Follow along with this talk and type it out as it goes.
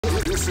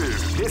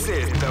This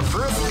is the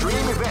first dream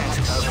event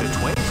of the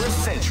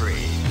 21st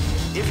century.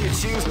 If you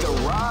choose the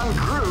wrong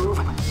groove,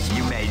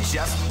 you may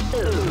just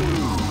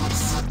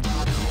lose.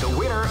 The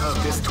winner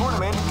of this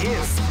tournament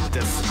is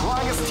the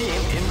strongest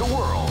team in the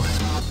world.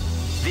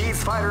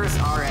 These fighters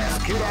are as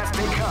good as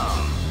they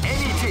come.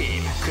 Any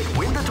team could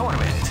win the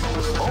tournament.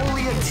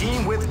 Only a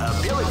team with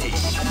ability,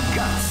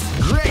 guts.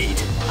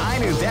 Great! I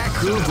knew that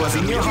groove was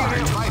in your heart.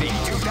 Fighting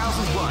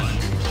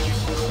 2001.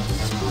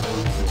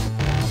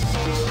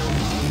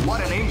 What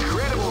an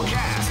incredible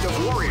cast of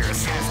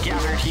warriors has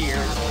gathered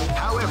here.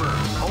 However,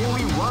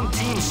 only one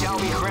team shall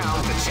be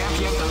crowned the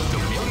champion of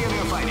the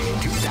Millionaire Fighting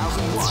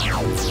 2001.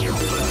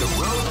 But the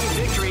road to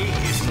victory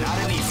is not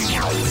an easy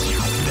one.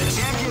 The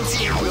champion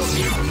team will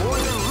need more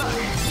than luck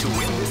to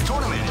win this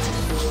tournament.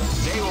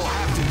 They will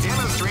have to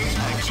demonstrate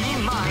a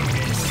keen mind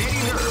and steady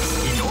nerves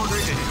in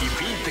order to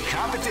defeat the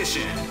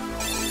competition.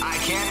 I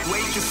can't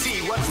wait to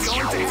see what's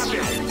going to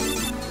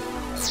happen.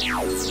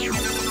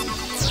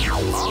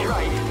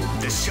 Alright,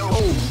 the show.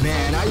 Oh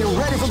man, are you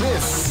ready for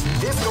this?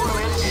 This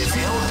tournament is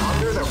held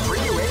under the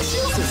free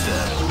ratio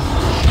system.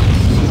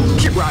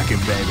 Keep rocking,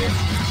 baby.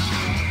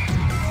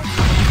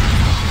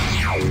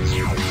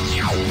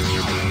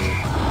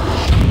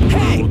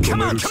 Hey,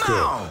 come on, come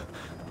on!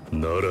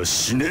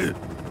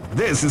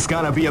 This is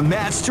gonna be a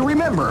match to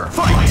remember.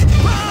 Fight!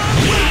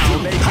 Wow,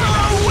 they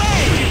power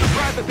away!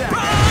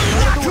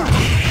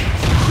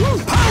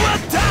 Power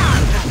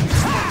down!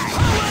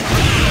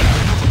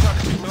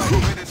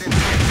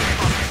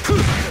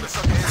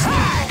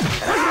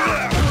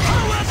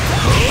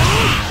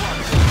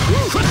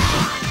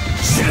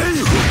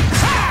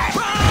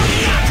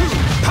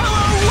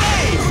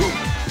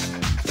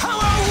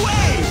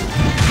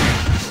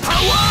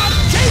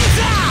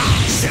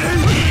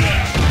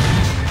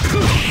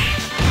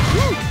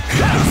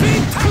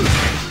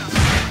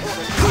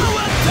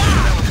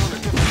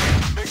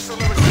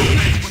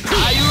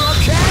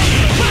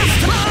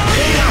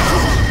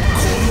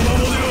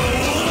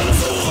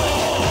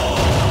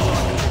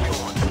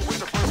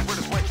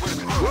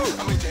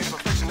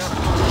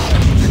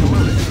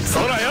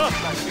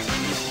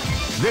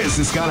 This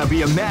is gonna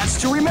be a match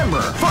to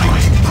remember.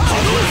 Fight!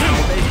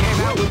 They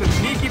came out with a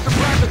sneaky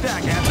surprise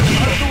attack at the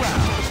start of the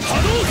round.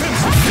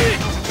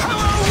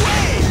 Power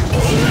away!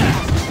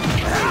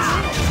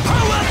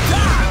 Power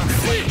down!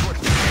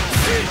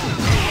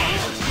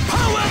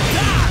 Power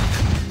down!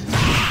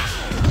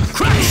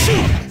 Crash!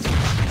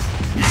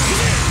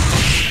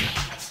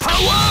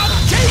 Power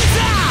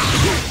geyser!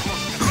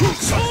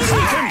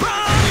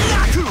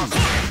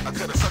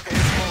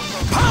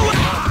 Power!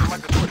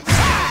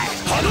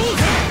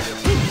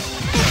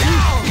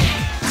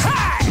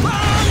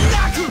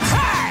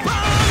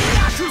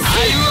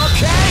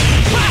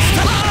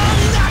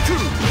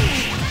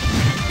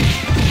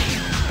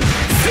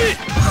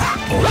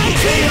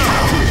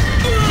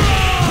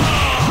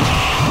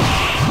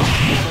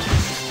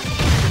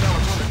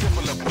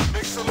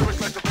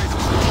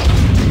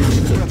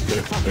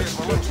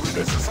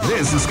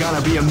 This is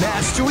gonna be a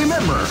match to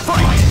remember.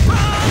 Fight!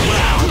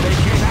 Wow, they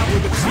came out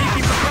with a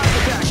sneaky surprise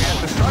attack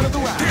at the start of the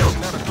round.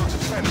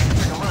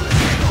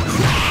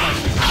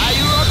 Are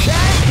you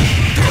okay?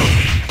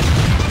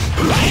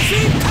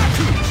 Rising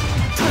Taku!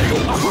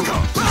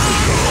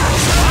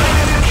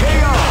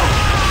 KO!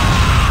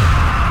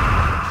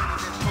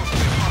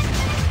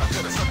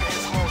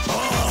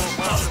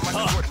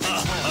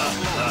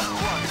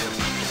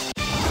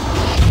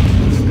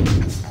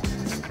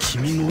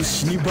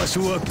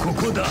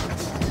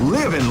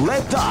 Live and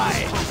let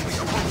die.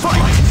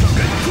 Fight!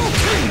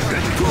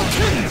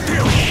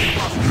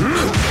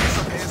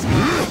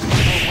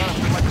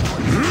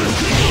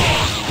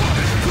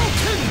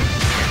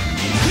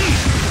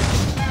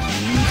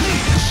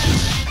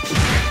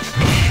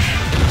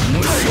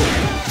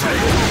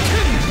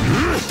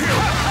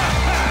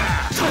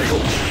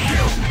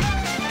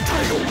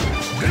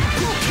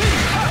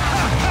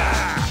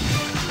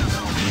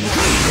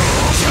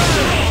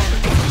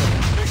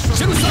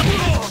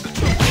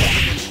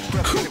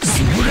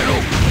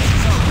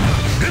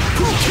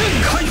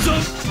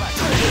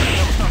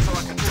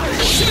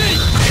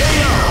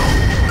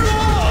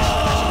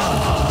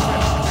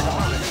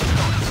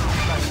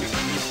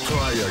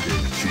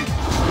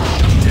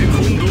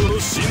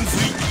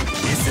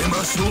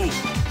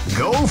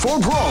 Go for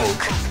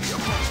broke.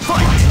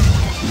 Fight!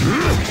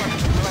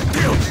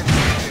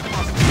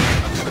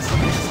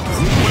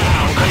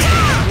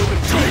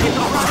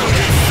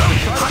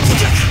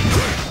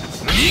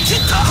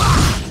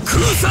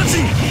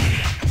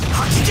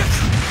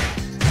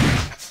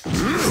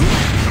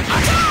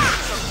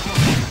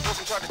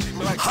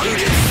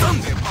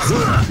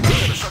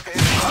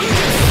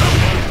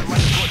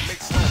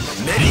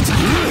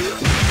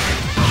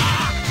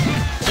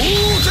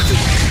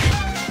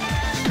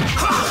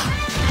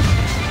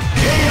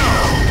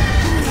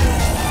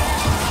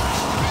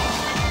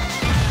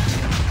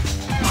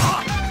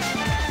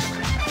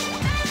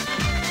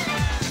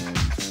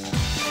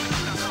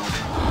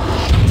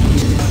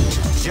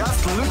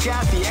 Just look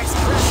at the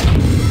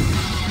expression.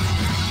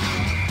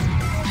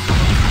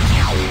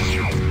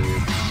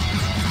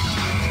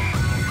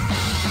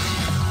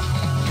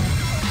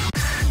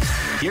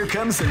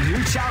 comes a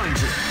new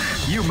challenger.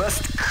 You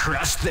must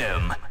crush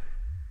them.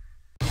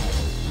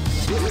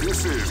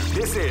 This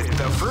is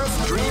the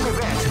first dream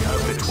event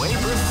of the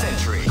 21st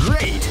century.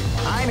 Great!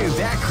 I knew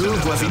that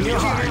groove was in your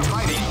heart.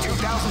 Fighting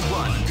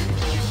 2001.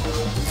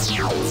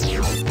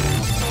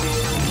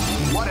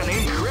 What an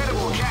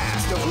incredible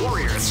cast of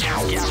warriors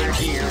has gathered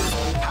here.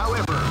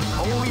 However,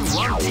 only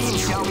one team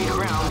shall be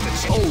crowned the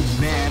champion.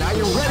 Oh man, are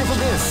you ready for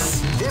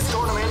this? This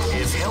tournament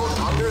is held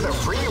under the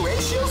free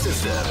ratio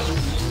system.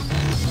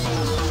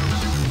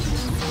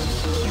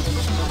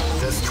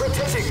 The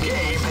strategic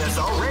game has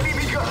already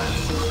begun.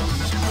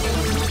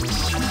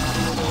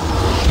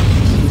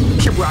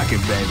 Keep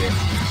rocking, baby.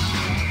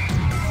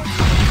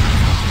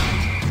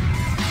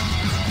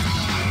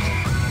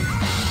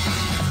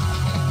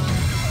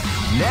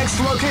 Next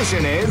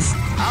location is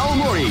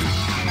Aomori.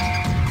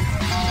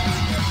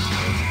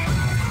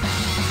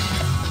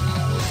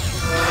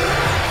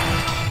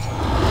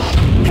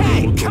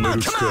 Hey, come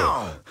on, come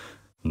on!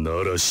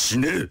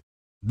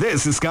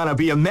 This is gonna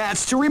be a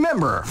match to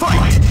remember.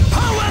 Fight!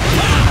 Power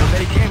down!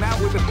 They came out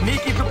with a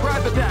sneaky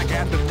surprise attack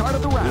at the start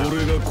of the round. Power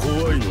away!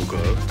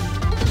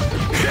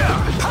 Power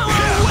down! Power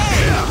away!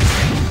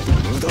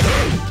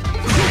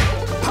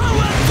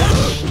 Power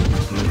down!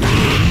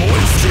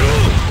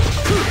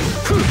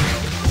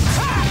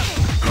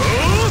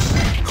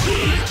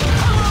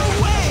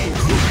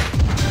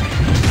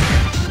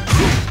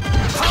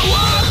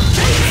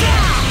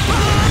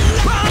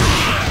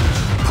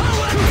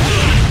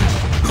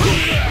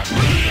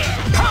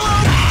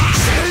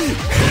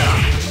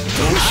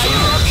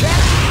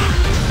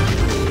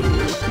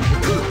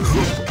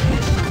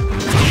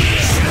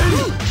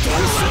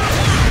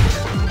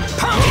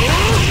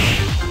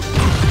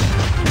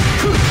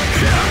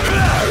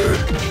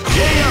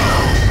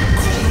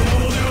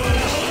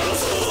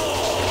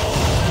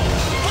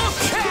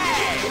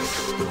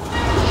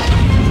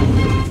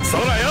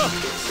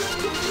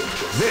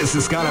 This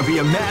is gonna be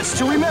a match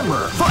to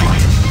remember.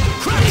 Fight!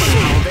 Crash!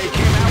 They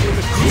came out with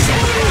a crucial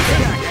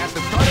attack at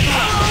the start of the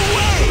round.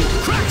 Away!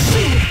 Crash!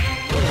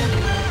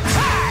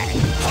 Hi!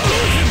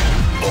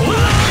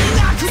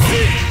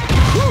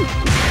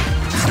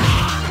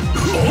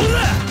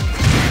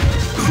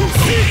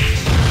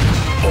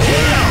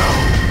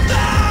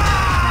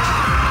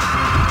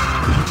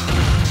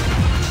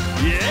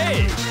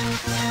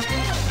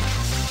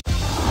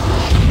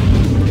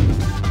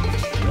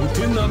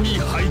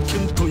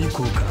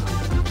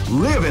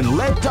 Live and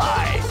let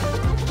die.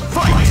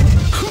 Fight!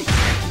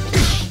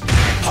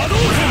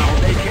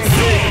 Hadouken! They came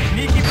out with a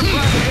sneaky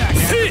surprise attack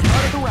at the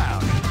start of the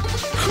round.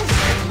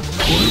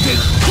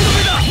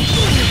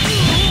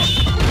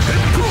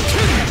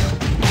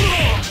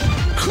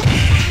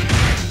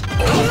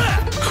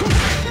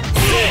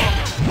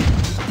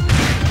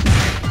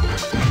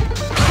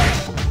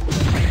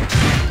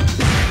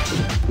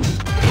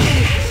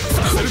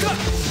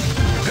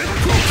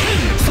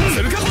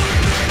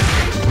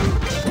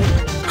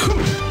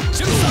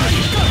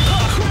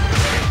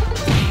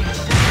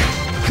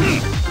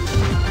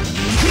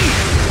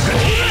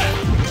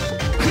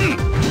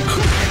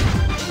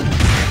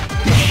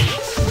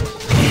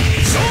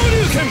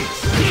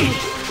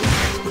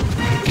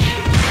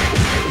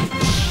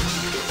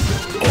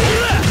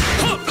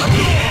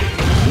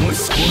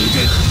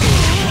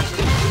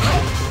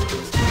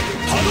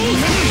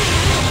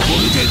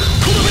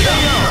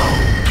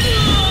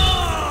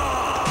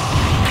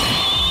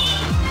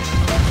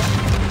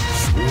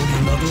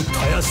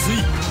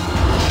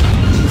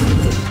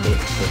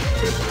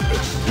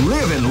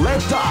 Live and let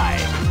die.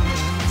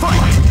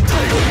 Fight!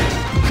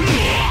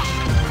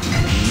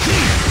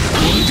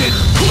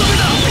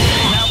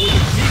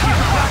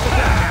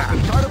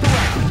 Start of the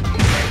round.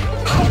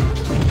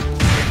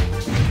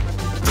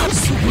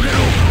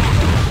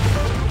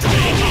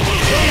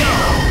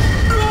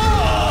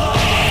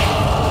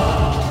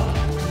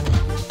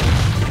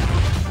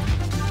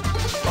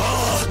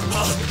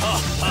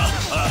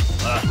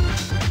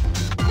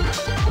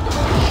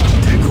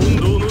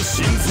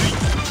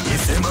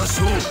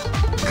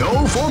 Go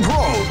for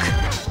broke.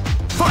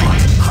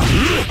 Fight!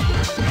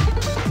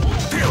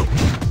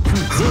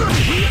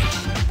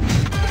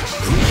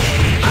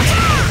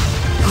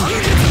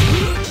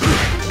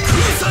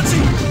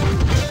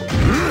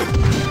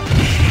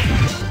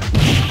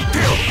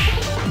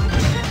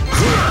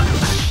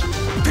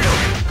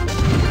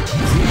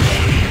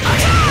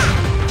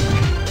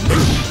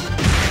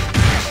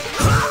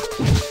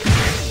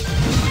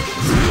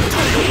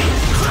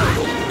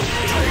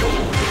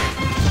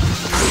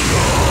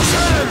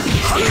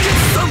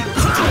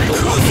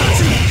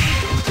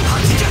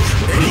 Go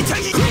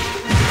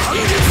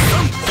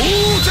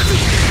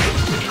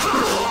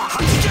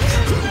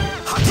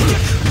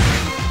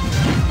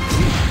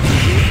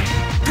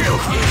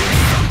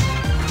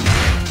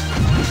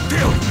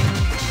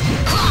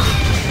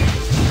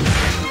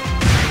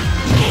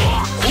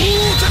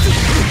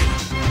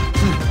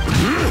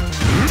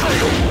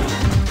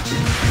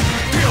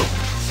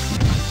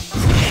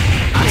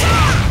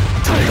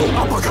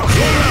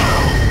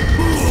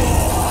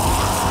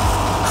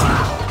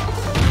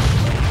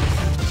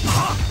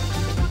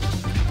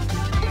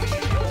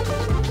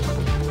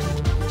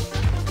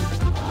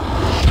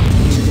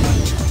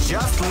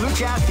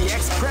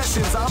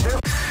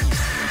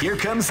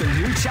comes a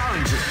new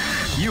challenger.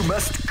 You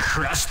must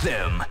crush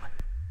them.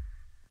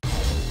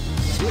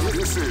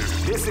 This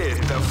is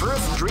the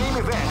first dream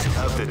event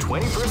of the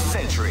 21st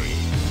century.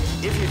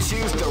 If you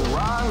choose the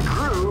wrong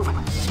groove,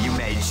 you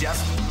may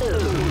just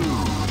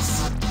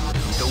lose.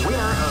 The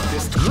winner of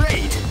this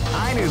great,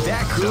 I knew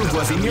that groove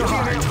was in your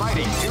heart.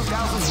 Fighting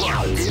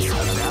 2001 is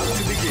about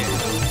to begin.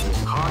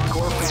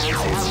 Hardcore fans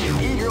have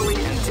been eagerly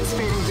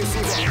anticipating this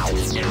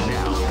event, and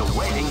now the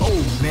waiting. Oh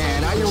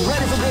man, are you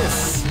ready for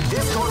this?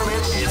 This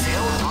tournament is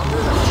held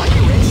under the free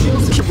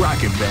ratios. Keep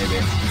rocking,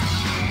 baby.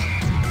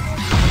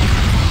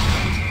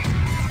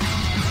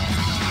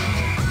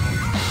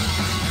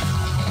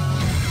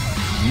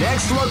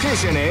 Next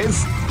location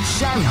is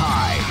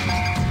Shanghai.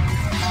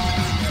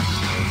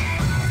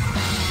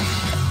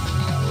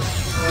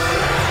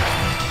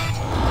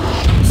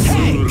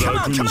 Hey, come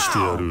on, come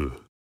on!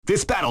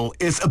 This battle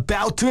is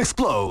about to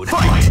explode.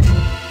 Fight!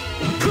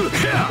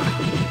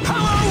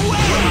 Power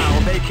away! Wow,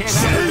 they can't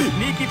have a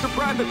sneaky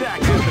surprise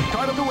attack at the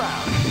start of the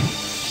round.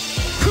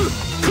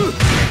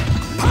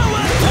 Power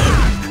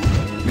attack!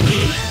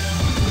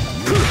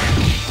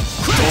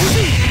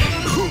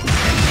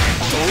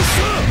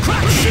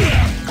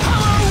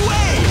 Power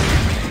away!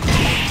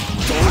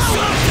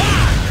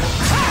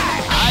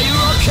 Are you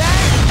okay?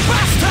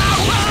 Buster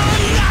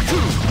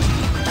Wanaku!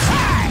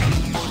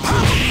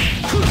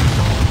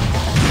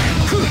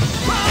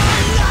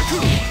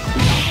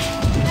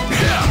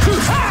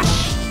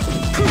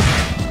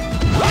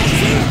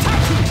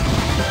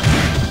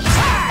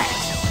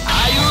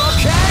 Are you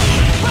okay?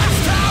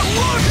 Buster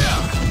Warrior!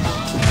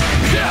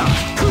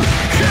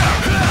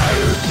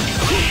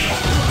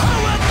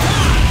 Power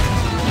attack!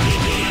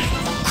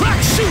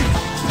 Crack shoot!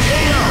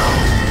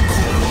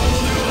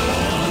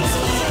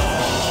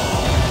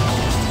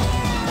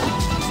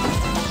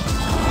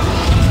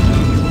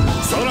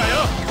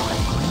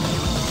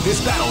 This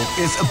battle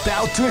is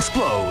about to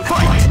explode.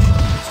 Fight!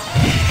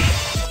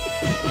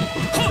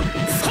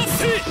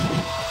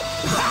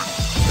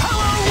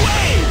 Power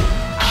away!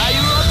 Are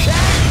you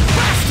okay?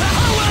 Buster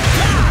power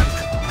attack!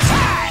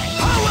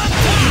 Power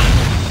attack!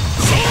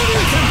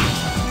 Shoryuken!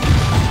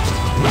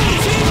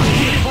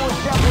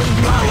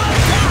 Power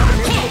attack!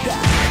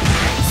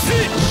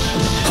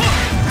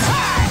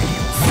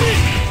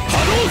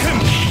 Hadouken!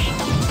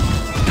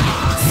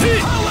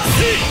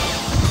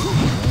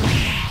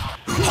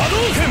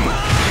 Hadouken!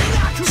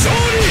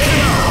 Shoryuken!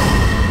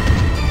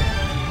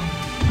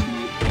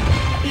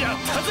 やっ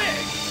たぜ!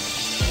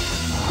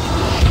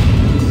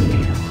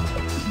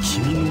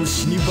 君の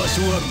死に場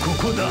所はこ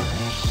こだ.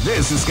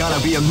 This is gonna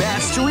be a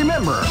match to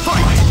remember.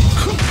 Fight!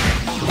 こ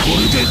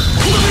れで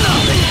これだ!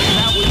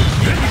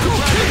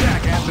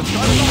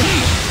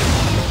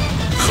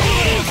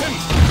 Hadouken!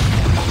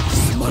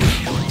 すまる!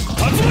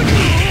 竜巻!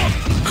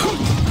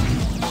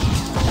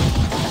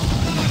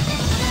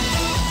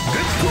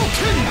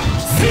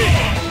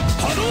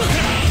 Hadouken!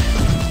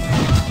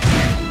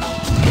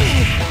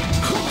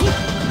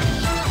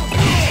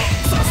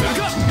 させる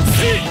か!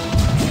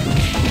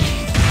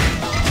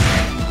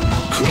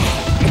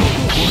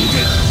 これで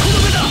とど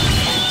めだ!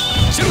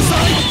 ジェルサ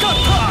イガッ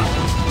タ!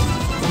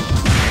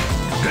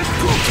 レッ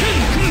ドケ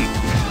ン!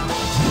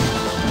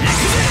 行く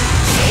ぜ!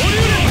 昇竜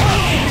連覇!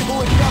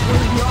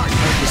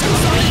 ジェル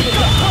サイガ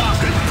ッタ!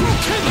 レッド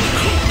ケン!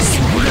 そ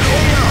れを!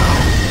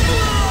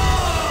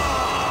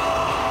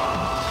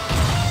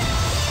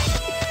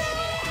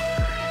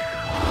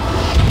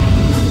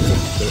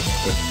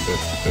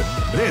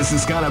 This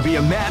is gonna be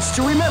a match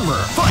to remember.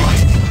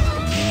 Fight!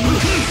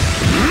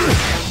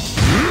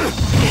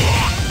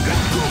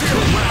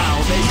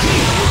 Wow, they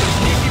came up with a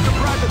sneaky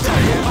surprise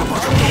attack.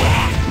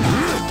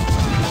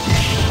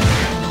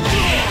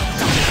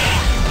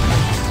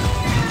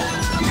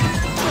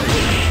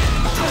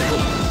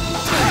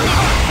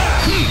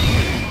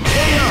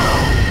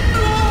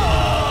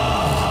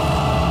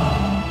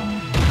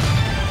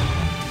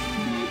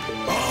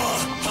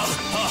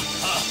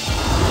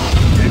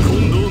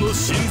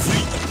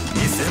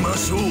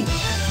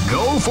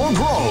 Go for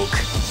broke!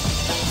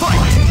 Fight!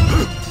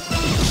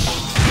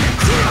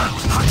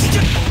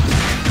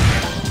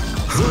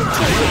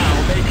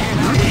 Wow, they came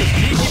out with a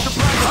sneaky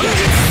surprise attack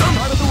at the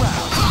start of the round.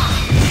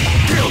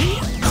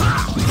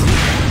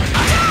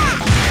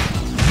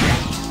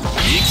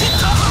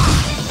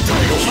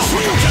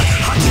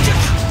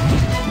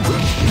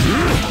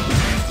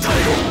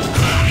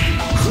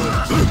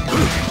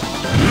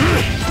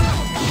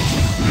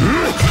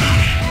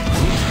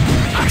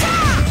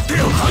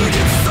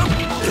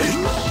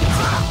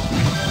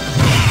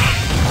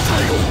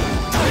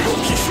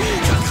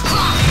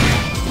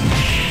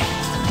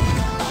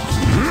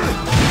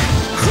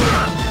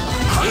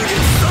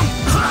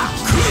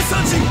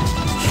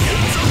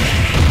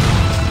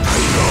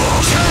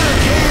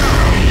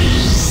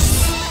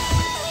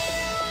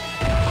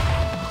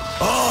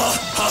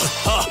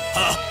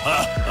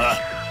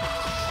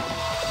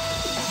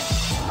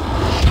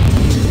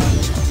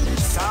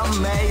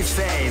 Some may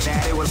say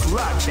that it was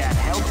luck that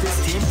helped this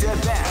team to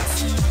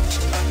advance.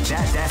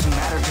 that doesn't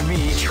matter to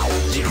me,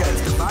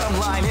 because the bottom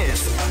line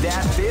is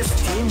that this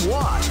team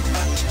won.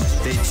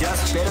 They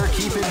just better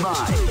keep in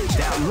mind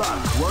that luck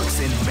works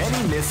in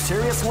many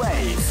mysterious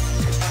ways.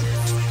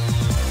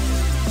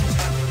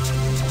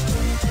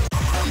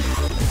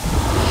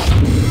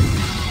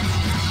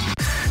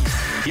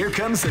 Here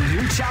comes a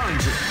new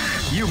challenger.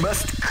 You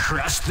must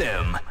crush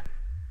them.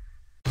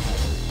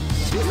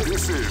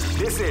 This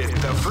is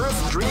the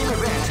first dream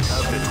event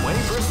of the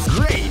 21st.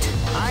 Great!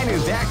 I knew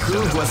that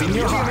groove was in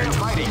your heart.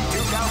 Fighting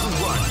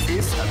 2001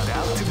 is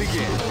about to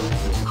begin.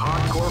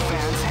 Hardcore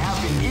fans have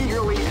been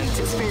eagerly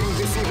anticipating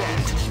this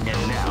event, and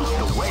now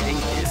the waiting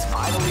is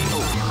finally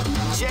over.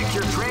 Check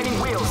your training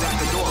wheels at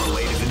the door,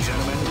 ladies and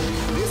gentlemen.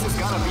 This is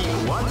gonna be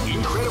one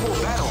incredible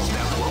battle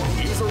that won't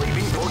easily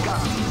be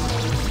forgotten.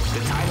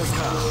 The time has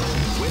come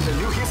when the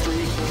new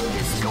history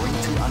is going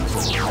to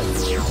unfold.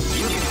 You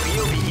can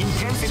feel the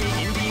intensity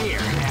in the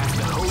air as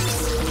the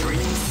hopes,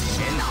 dreams,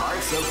 and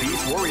hearts of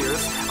these warriors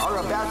are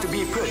about to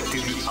be put to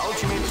the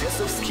ultimate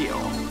test of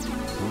skill.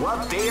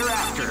 What they are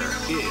after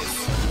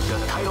is the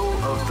title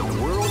of the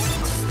world's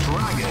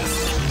strongest.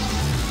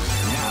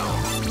 Now,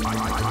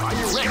 are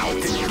you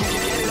ready to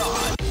get it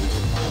on?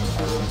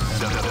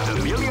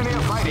 The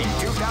Millionaire Fighting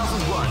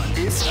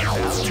 2001 is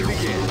about to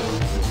begin.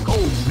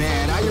 Oh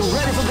man, are you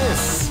ready for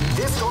this?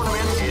 This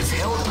tournament is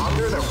held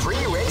under the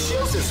free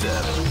ratio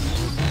system.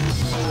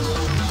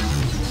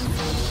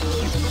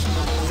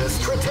 The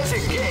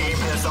strategic game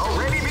has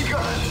already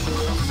begun.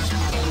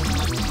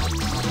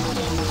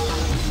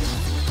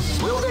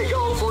 Will they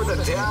go for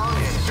the down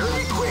and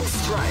dirty quick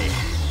strike?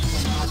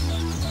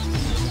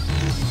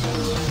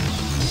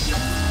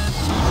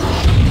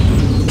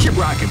 Keep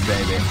rocking,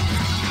 baby.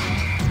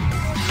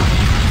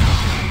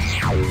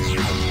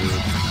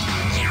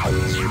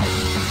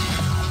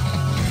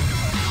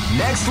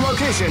 Next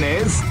location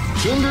is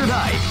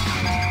Kinderdai.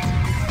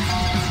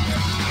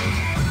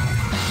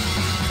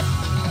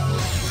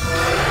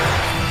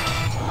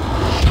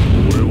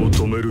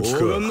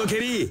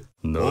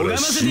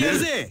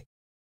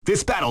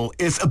 This battle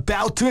is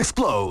about to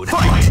explode.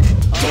 Fight!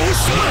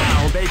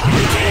 Now they can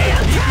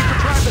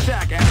surprise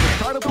attack at the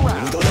start of the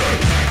round.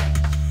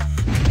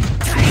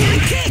 Tiger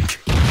kick!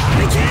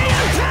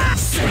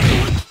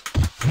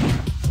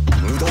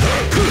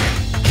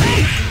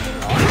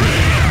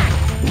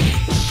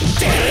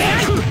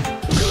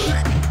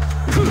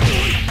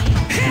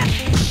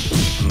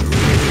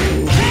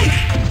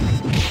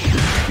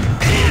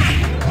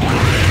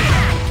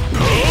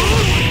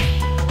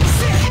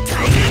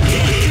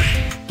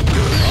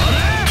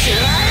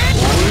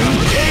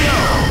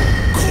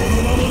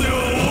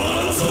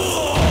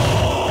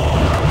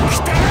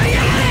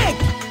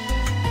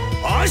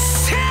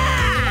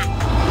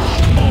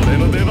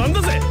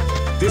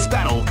 This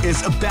battle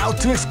is about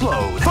to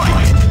explode.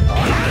 Fight!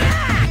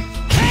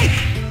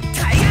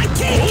 Tiger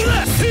kick!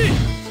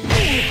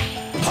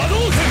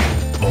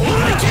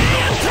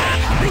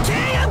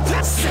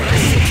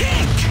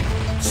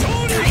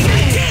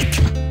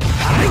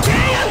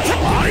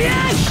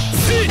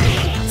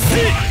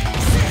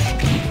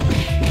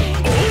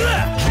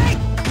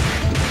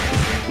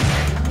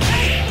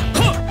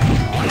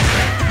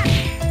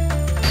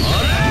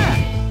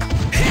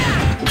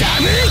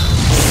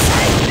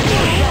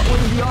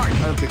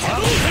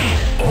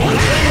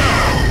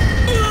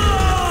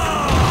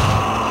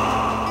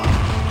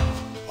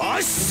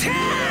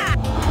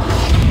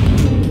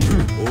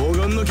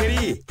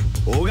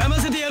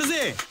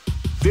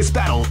 This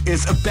battle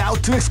is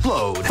about to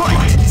explode.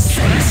 Fight!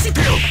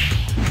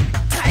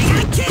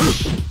 Tiger kick!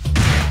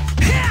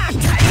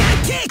 Tiger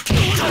kick!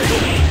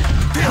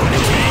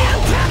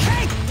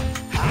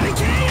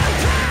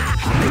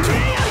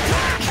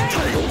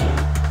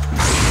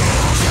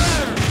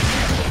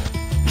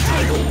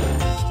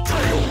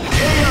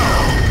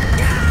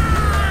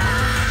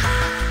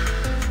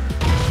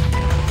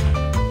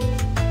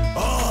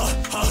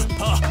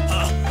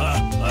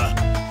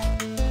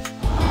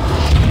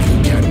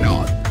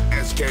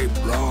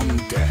 Long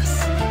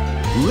death.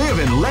 Live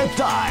and let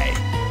die.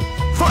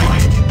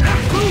 Fight!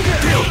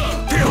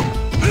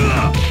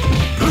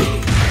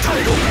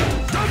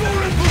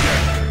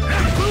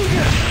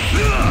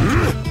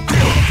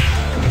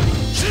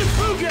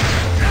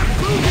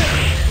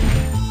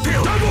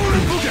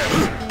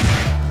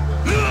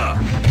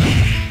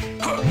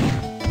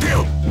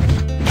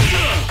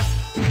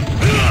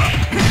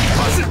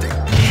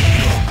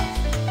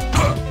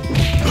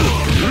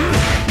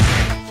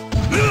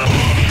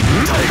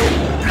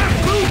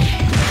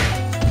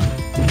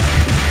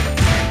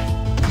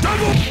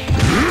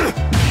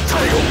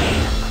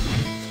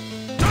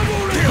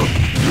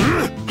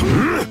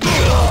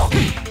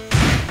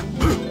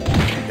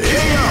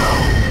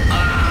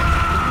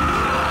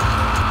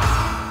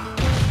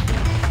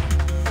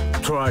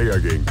 Try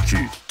again,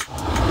 kid.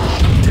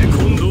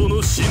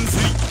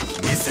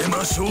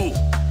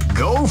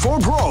 Go for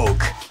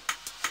broke.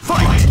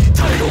 Fight!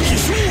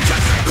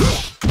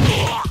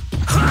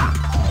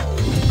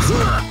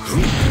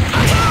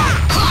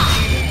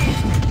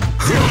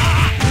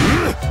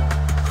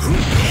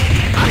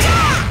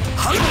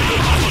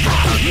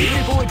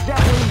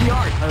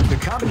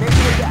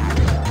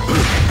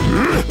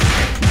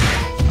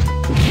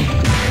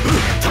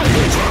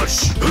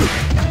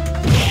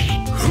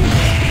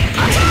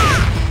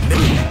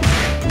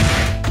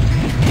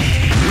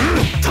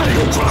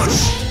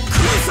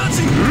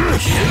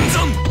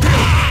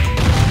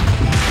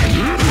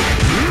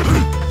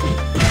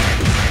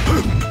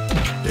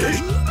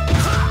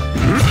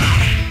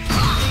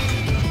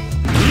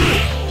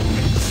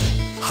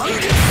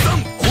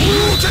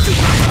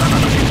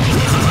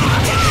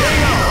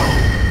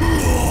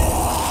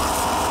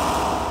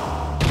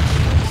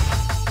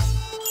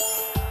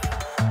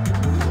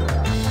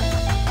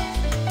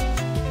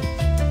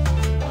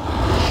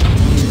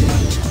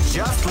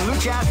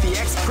 Look at the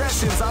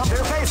expressions on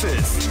their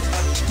faces.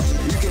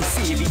 You can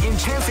see the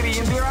intensity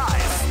in their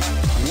eyes.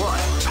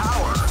 What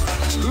power!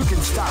 Who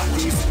can stop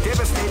these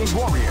devastating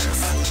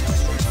warriors?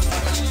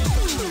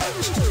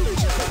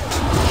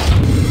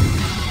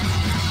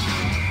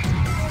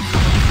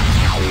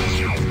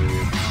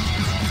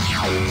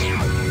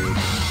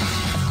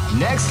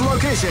 Next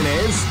location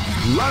is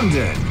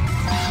London.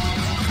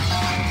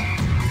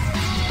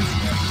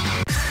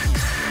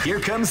 Here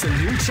comes a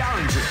new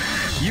challenger.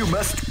 You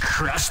must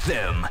crush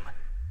them.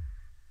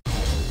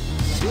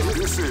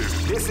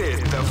 This is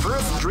the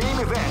first dream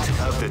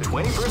event of the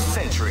 21st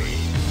century.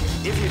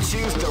 If you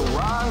choose the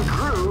wrong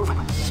groove,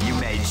 you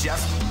may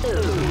just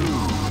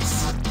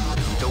lose.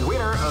 The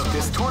winner of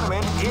this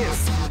tournament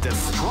is the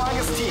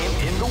strongest team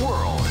in the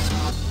world.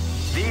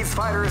 These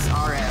fighters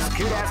are as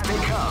good as they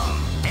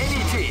come.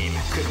 Any team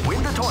could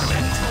win the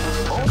tournament.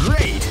 Oh,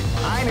 great!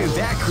 I knew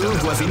that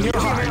groove was in your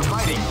heart.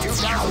 Fighting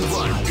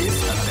 2001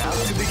 is about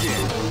to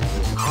begin.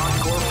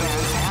 Hardcore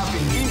fans have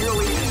been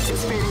eagerly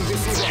anticipating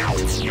this event.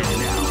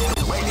 And now,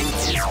 the waiting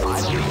is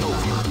finally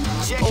over.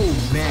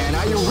 Oh man,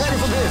 are you ready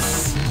for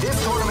this?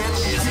 This tournament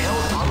is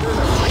held under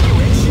the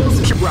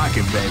regulations. Keep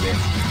rocking, baby.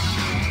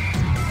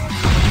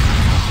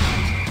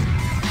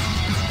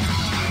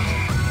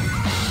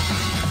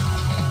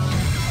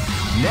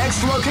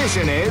 Next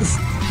location is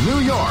New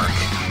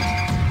York.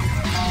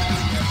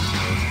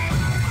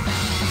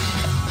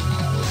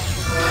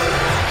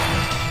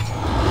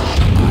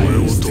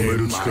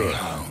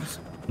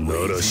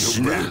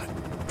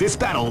 This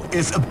battle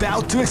is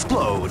about to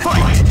explode.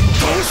 Fight! They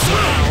came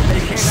out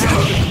with a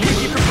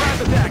sneaky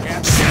surprise attack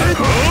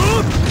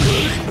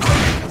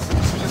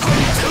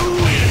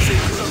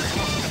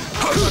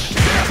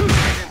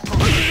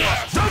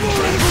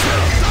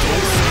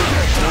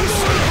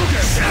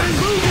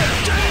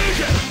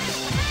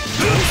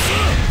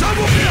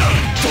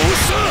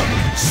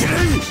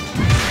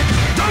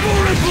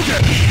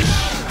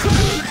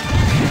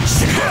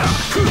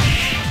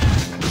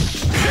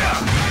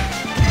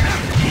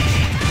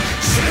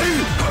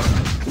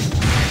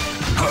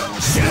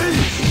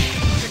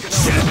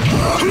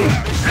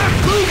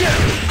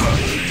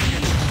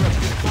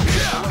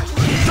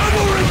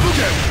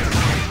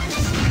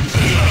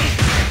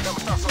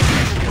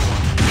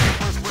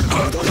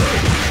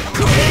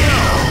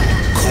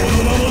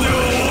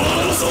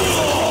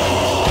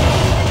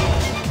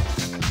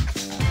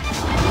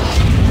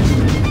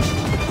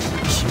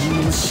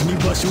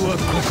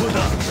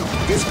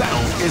This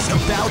battle is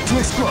about to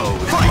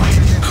explode. Fight!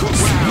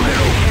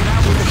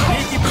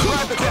 Sneaky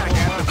surprise attack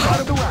at the start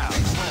of the round.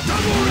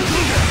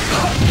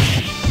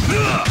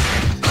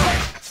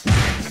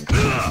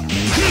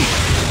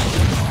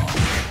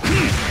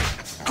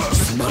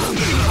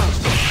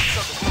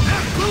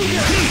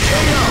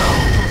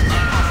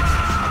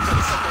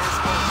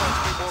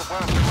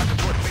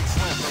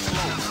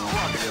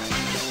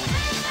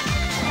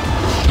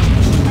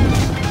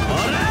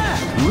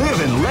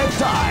 Live and let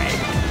die.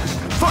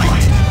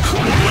 Fight!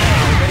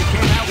 They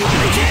came out with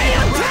a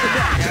surprise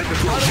attack at the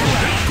start of the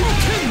round.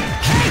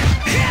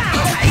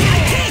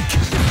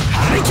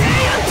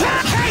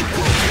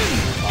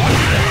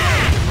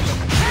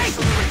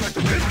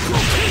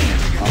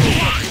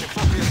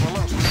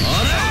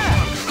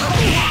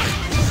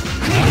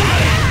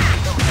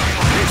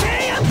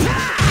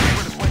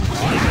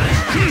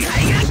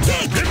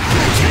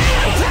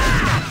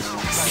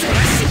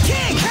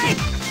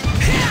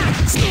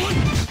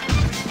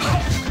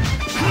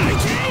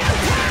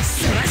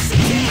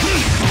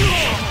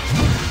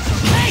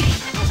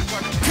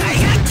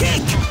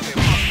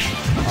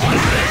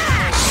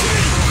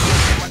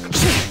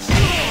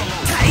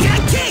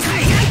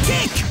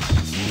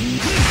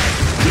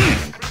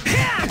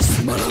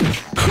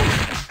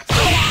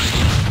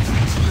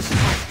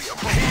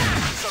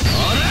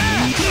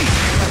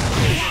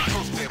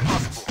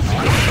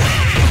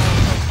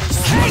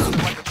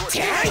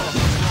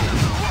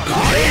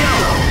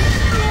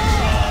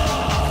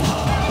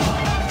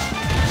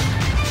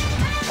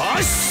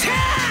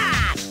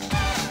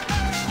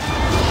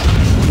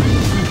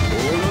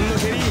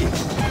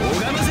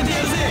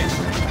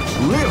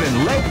 Live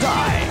and let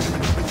die.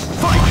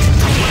 Fight!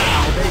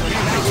 Wow, they came out with a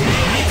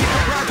surprise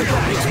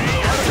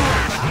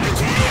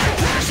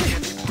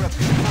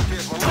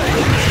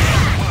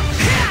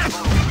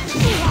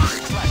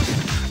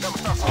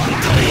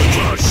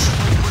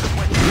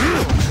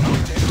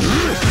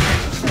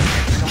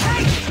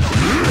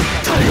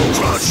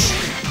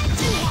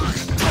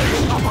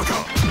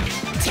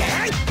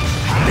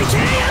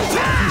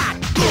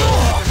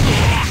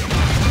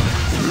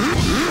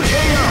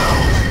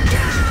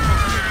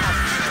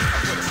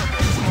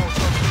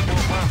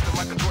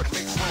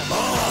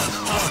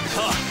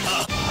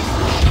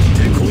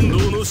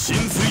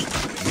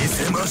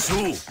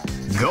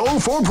Go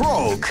for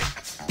broke.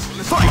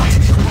 Fight!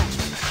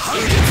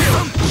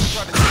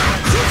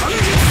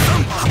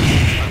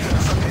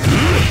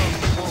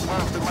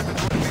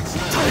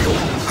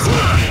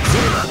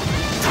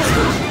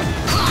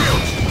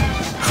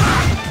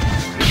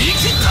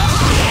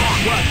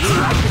 What, you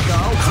like to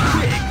go?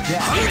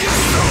 Big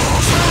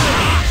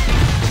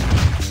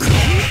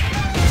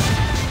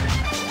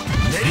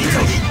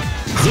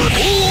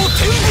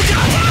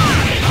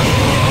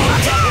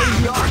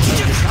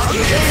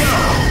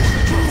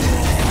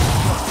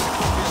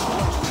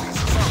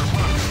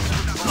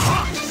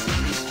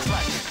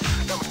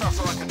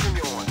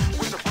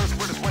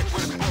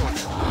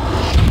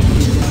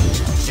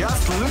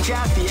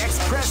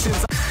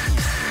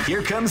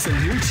Here comes a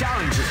new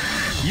challenger.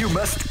 You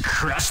must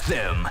crush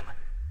them.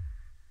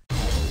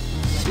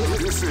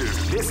 This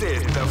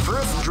is the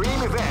first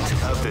dream event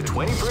of the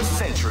 21st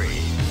century.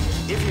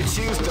 If you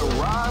choose the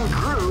wrong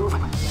groove,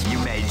 you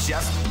may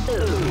just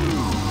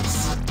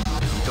lose.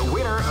 The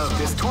winner of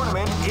this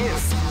tournament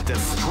is the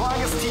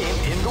strongest team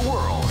in the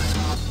world.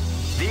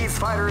 These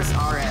fighters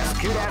are as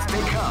good as they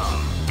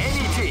come.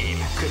 Any team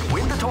could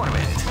win the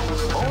tournament.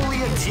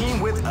 Only a team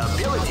with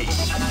ability,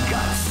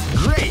 guts.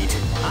 Great!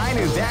 I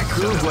knew that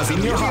groove was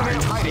in your heart.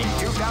 Fighting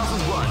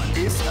 2001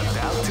 is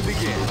about to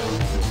begin.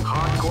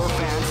 Hardcore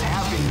fans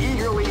have been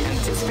eagerly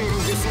anticipating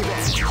this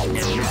event,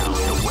 and now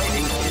the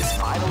waiting is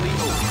finally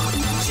over.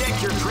 Check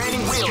your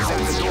training wheels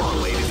at the door,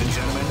 ladies and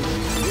gentlemen.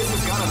 This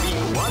is gonna be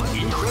one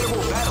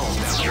incredible battle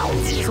that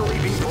won't easily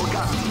be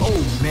forgotten.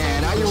 Oh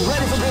man, are you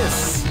ready for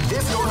this?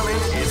 This tournament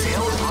is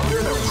held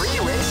under the free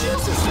ratio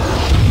system.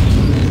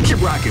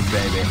 Keep rocking,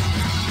 baby.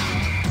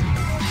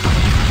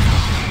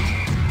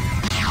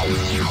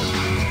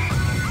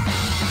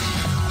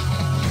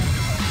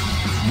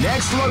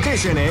 Next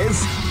location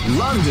is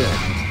London.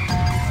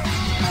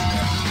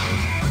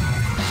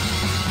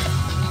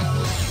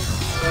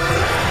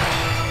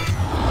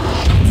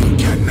 You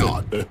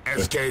cannot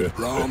escape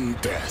from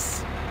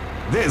death.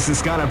 This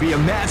is gonna be a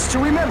match to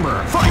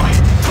remember. Fight!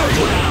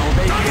 Now,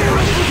 baby, get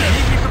ready to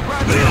keep the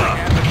project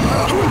at the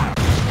front.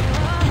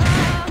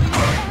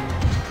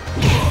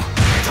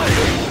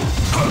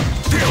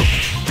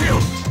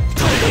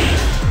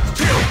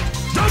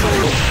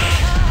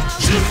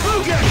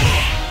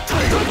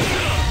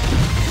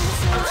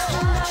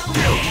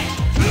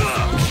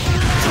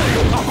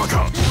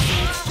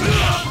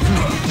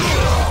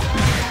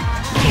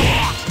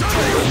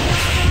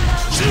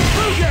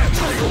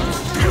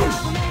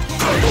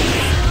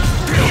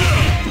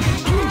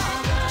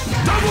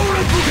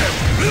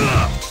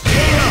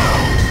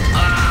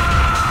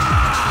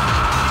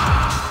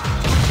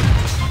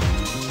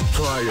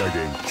 Try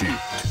again, kid.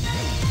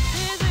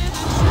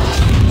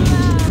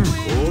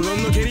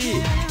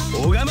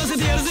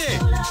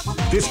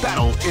 This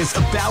battle is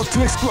about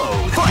to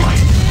explode. Fight!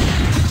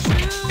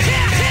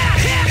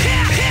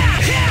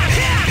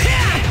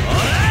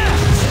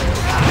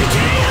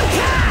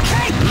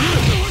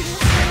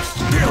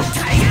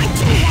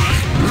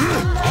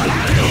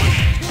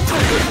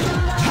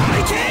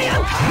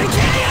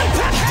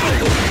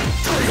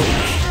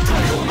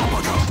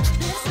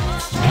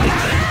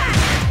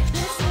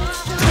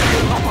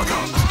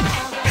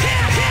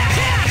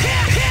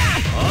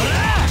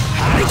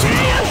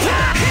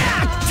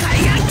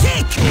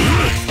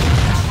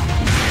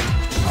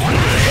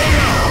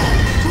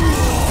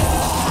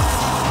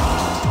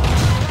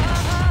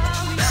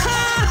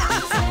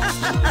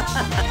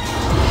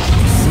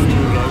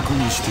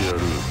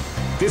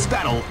 This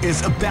battle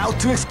is about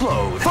to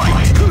explode.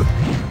 Fight!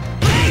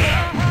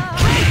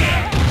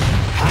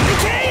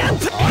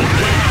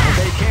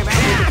 They came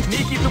out with a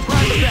sneaky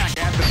surprise attack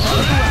at the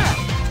first round.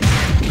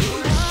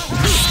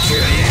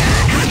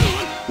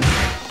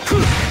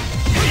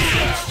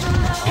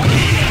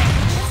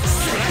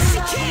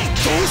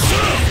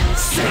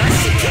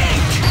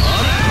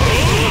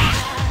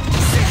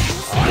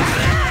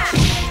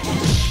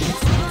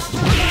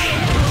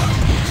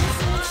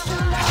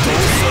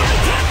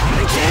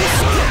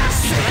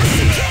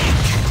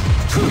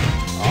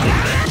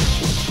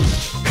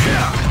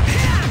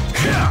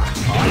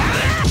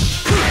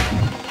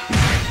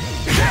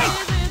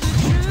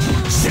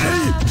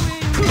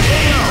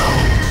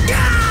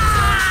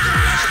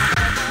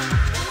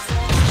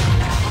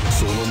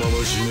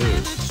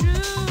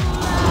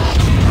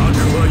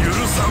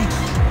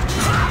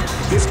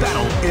 This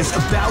battle is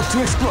about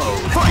to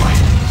explode. Fight!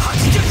 Wow,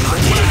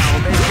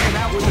 they came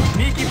out with a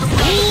sneaky surprise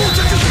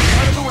attack at the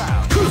start of the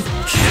round.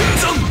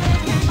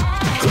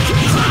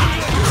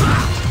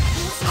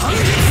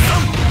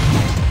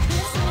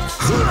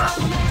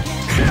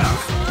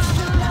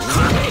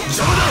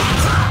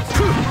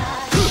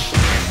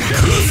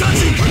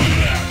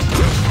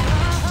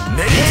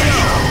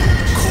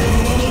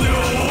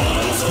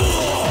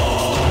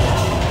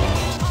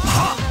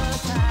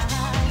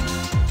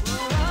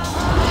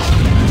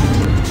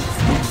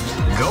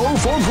 Go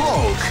for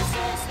broke.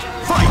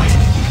 Fight!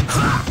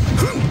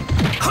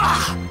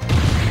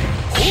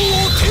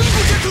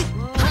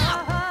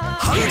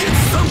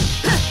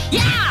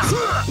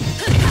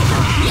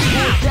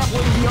 Step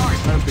with the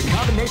art of the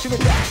combination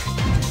attack.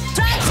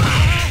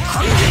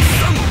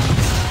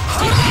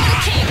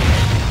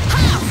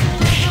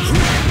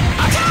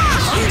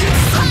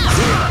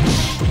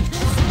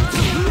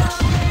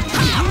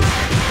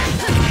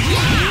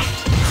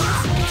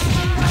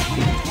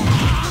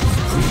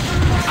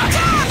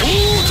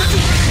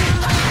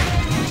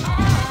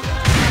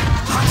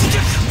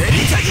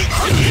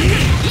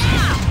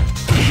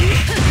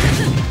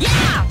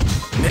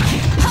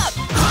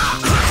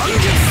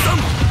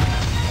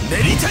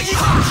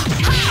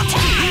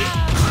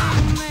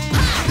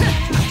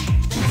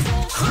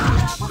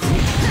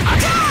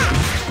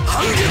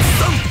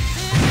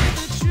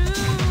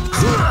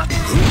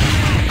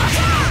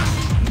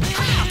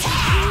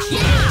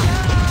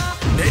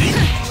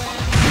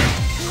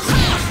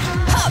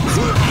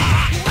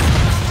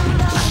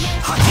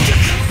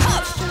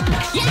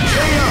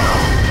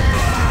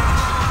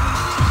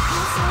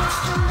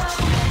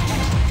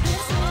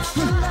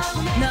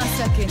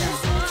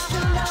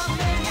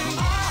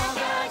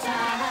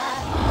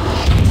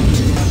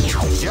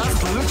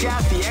 Look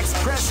at the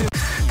expression.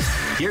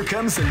 Here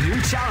comes a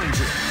new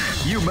challenger.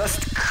 You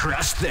must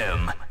crush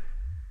them.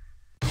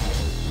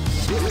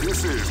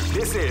 This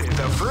is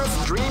the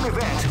first dream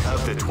event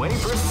of the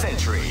 21st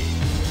century.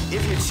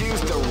 If you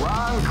choose the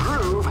wrong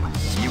groove,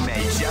 you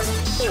may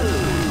just...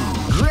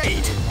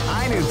 Great!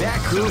 I knew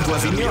that groove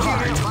was in your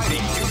heart.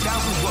 Fighting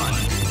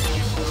 2001.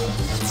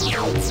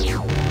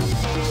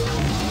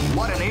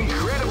 What an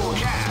incredible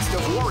cast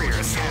of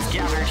warriors has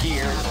gathered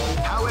here.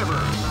 However,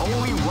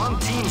 only one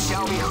team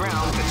shall be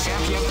crowned the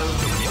champion of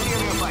the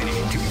Millionaire Fighting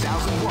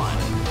 2001.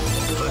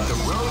 But the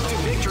road to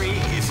victory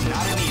is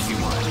not an easy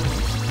one.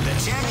 The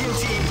champion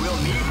team will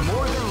need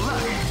more than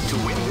luck to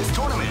win this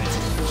tournament.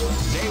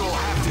 They will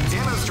have to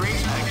demonstrate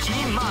a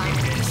keen mind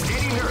and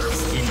steady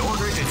nerves in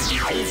order to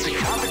defeat the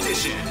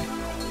competition.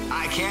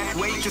 I can't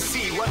wait to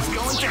see what's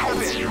going to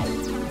happen.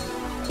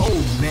 Oh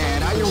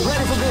man, are you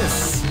ready for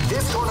this?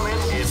 This tournament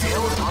is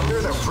held under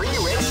the free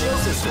ratio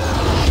system.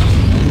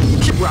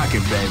 Keep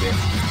rocking, baby.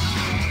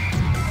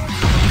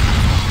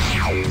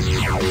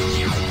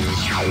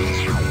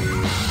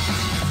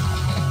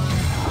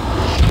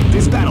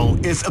 This battle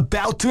is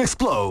about to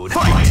explode.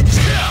 Fight!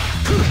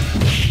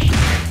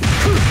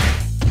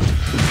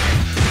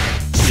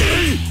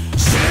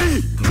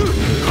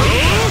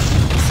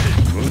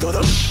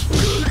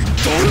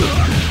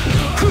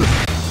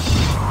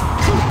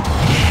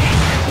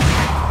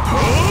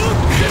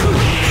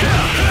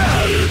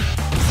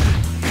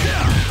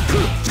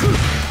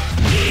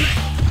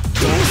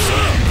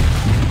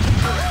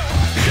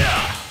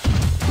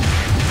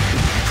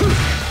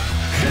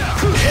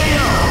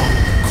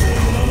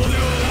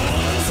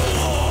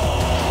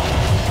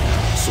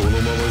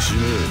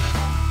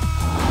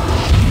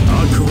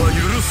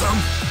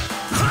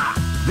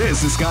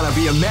 This is gonna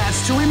be a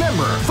match to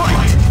remember.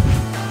 Fight!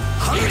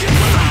 Wow,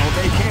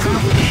 they came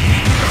out with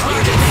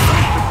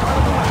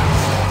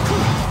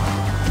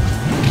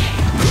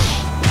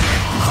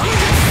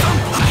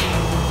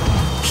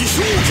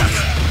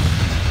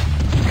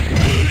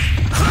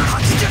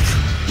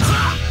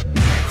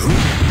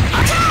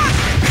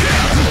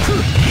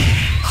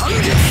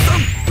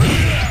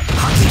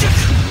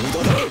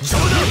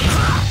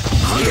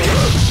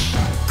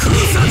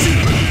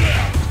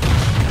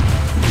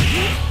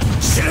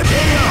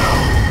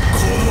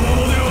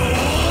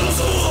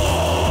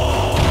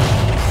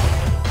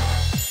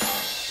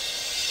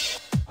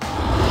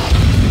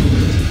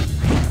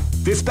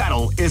This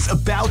battle is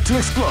about to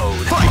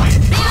explode. Fight!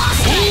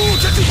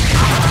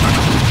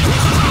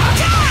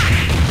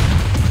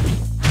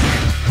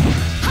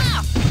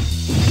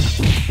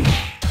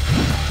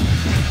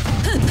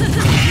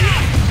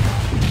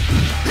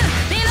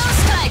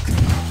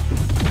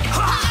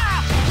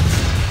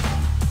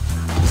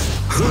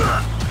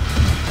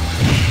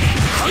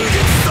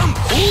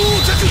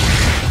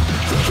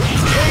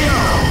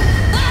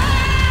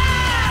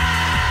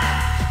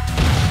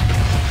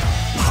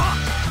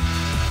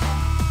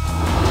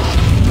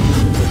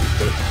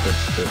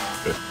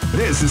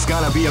 This is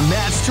gonna be a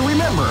match to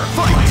remember.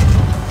 Fight!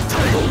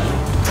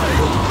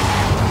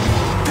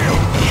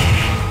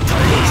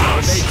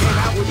 They came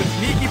out with a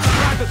sneaky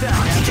surprise attack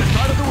at the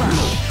start of the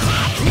round.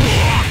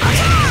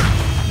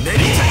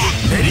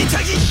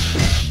 Neritagi!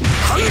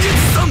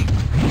 Hangetsu-san!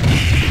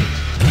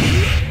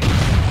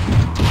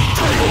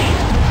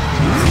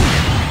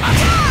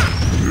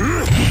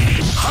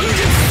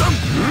 Hangetsu-san!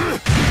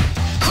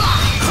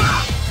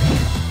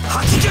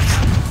 Hakigyaku!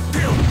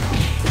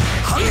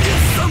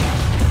 Hangetsu-san!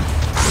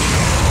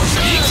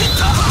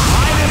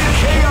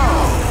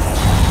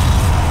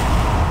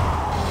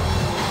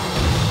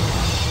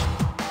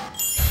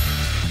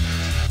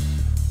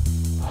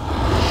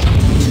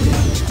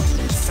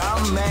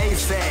 Some may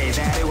say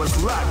that it was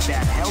luck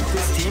that helped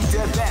this team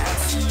to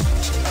advance.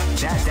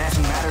 That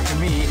doesn't matter to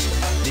me,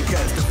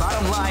 because the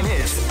bottom line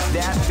is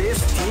that this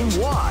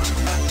team won.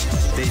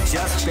 They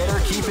just better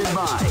keep in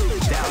mind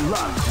that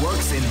luck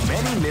works in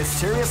many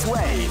mysterious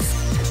ways.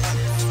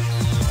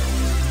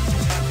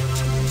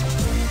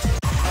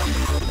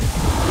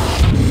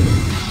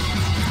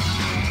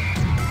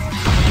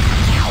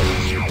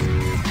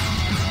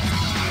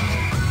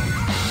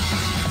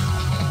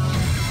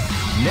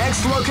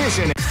 Next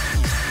location.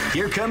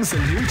 Here comes a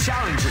new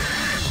challenger.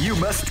 You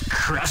must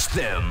crush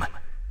them.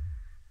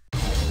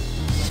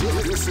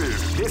 This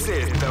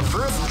is the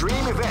first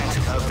dream event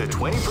of the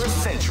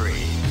 21st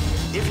century.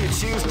 If you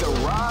choose the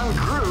wrong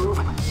groove,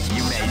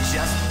 you may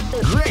just...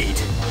 Great!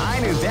 I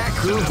knew that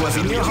groove was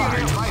in your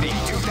heart. Fighting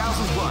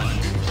 2001.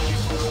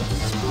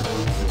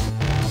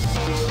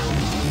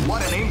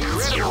 What an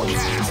incredible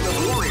cast of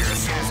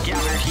warriors has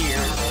gathered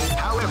here.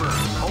 However,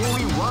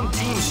 only one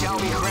team shall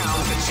be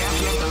crowned the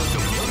champion of the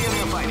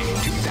Millionaire Fighting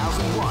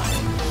 2001.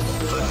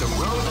 But the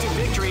road to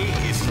victory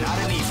is not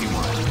an easy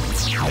one.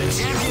 The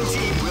champion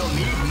team will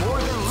need more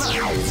than luck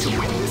to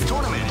win this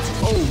tournament.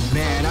 Oh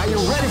man, are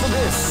you ready for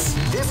this?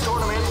 This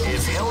tournament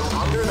is held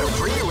under the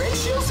free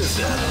ratio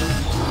system.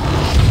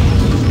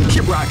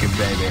 Keep rocking,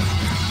 baby.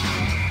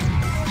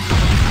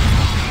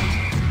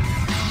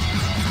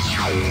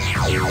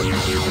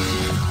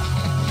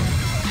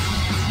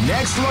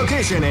 Next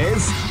location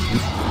is...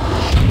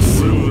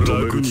 すぐ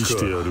楽にし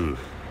てやる。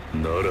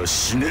なら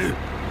死ね。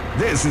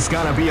 This is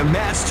gonna be a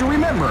match to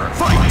remember.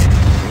 Fight!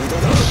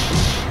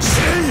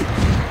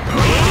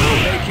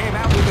 They came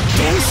out with a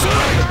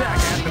attack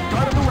at the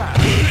start of the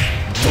round.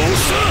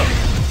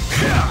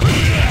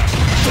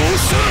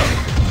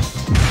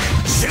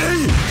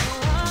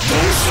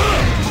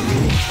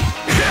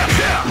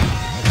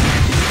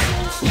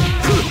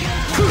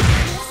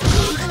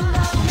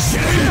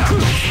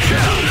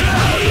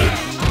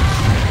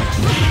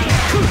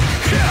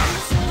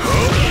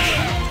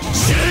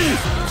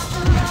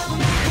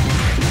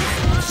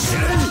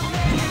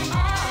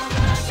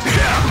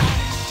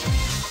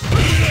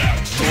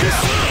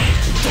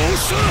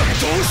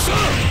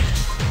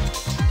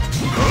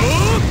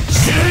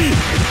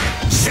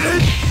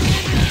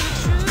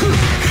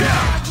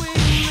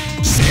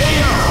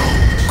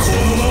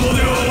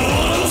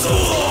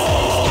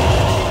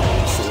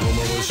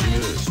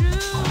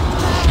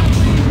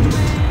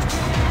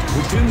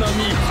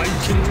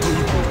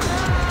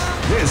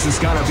 This is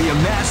gonna be a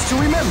match to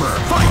remember.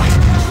 Fight!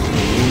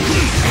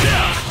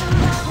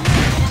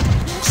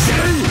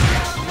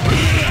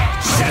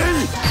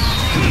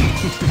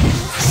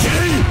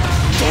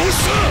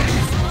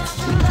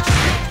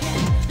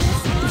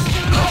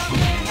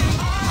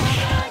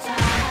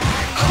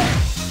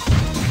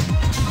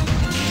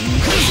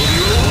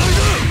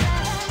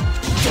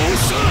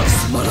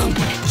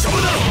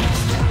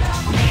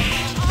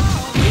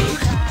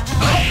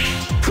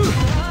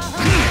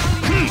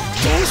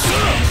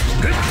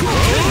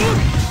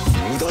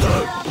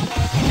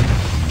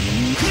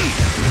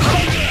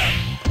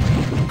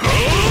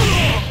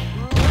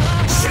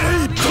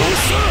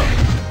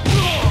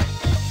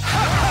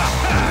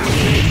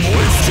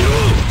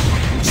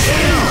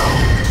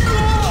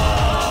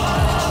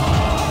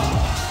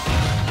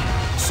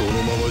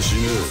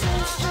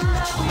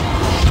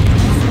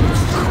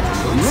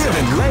 Live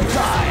and let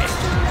die.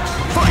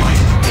 Fight!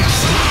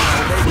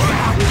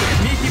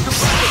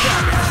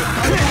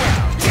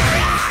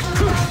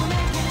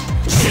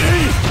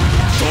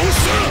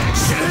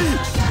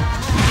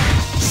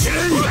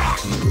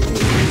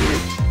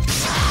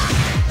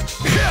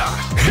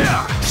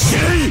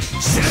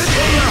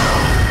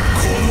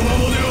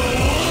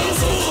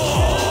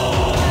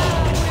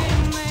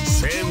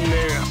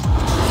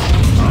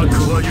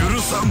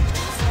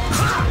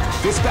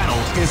 This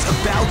battle is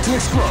about to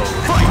explode.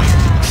 Fight!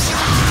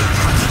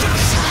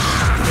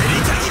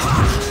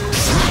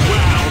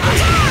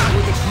 Wow,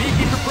 with a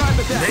sneaky surprise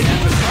attack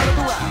at the start of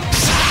the round.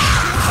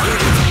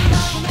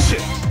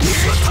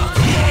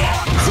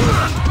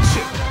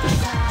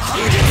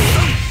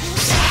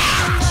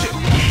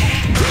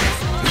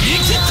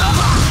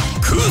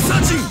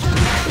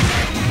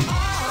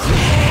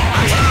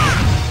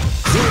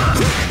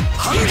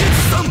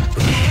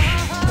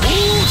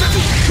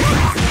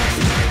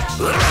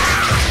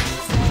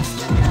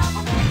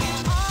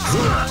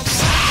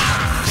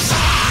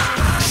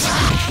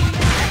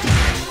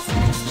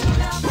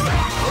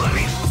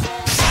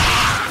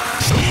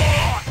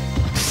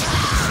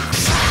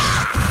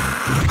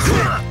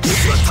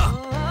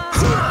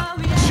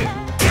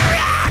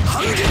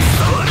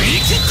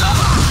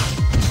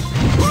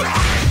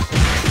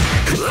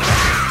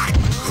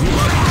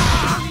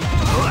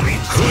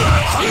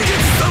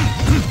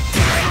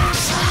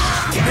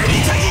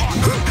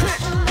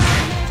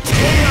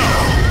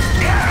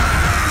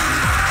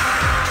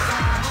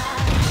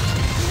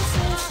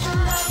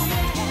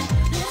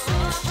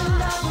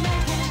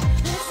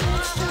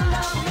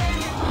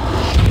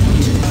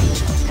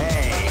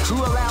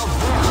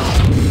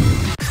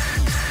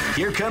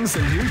 Here comes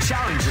a new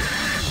challenger.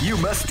 You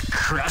must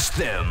crush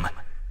them.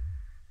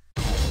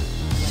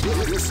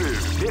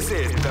 This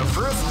is the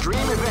first dream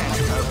event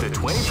of the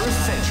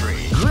 21st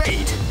century.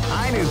 Great!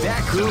 I knew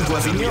that groove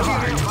was in your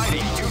heart.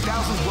 Fighting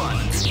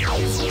 2001.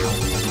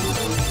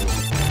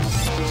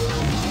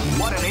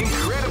 What an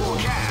incredible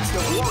cast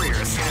of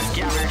warriors has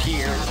gathered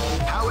here.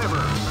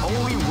 However,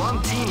 only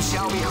one team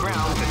shall be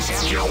crowned the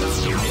champion of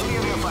the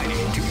Millionaire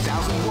Fighting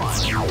 2001.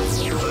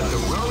 But the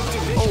road to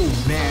victory. Oh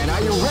man,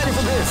 are you ready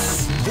for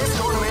this? This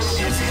tournament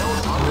is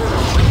held under the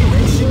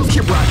regulations.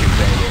 Keep rocking,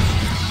 baby.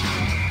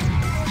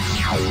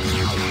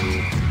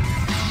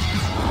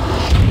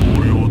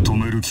 俺を止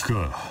める気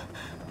か。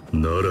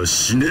なら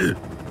死ね。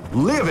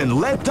 Live and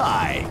let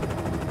die.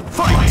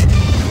 Fight!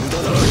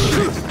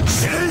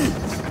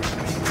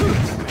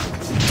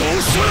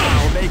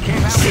 Wow, they came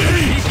out with a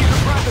sneaky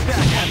surprise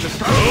attack at the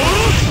start.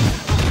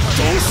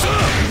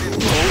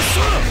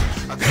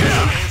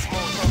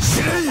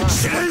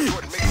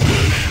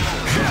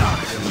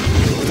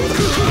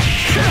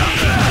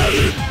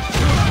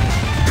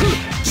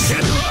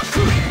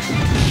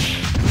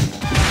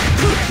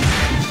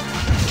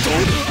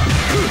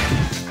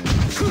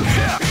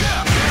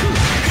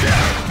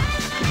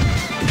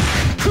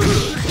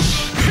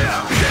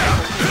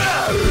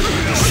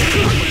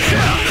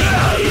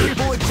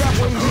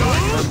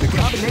 The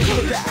combination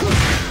of that.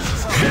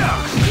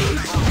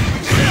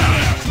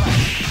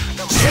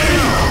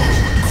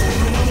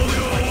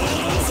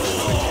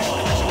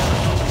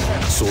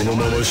 の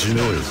まま死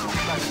ね。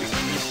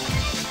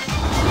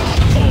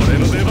俺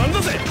の出番だ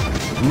ぜ。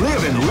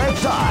 Live and let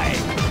die.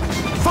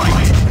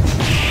 Fight.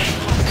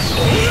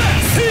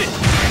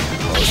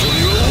 遊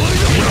びは終わり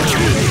だ。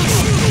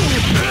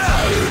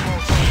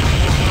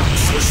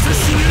そして死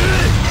ね。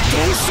ど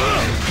うした。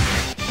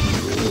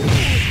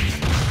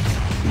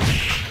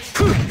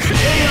こ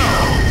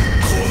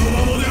のま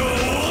までは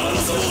終わる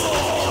ぞ。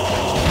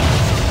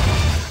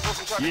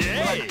イエ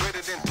ーイ。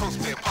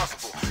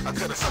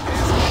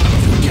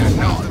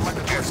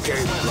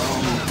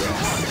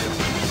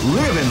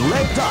Live and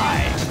let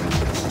die.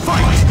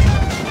 Fight.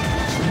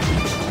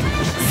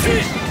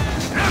 See.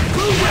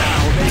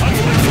 Wow, they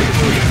came out with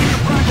a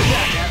surprise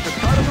attack at the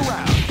start of the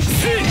round.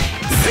 See.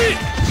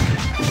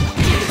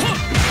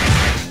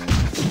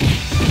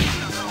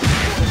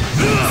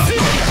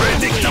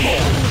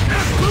 Predictable.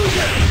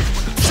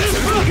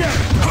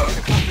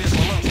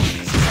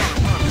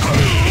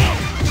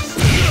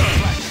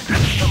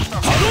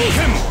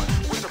 Hadouken.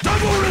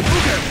 Double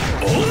Replicate.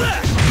 Ola.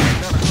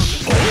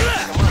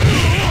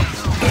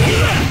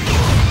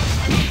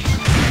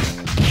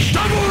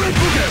 Double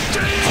Replicate.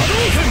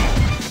 Hadouken.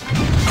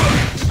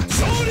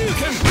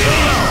 Shoryuken.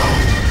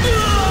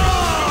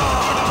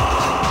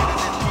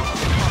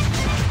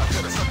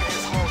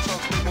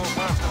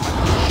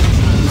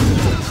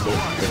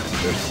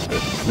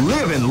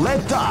 Live and let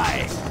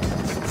die.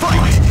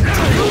 Fight!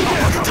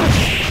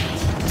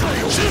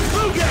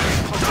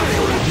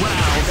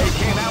 Wow, they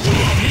came out with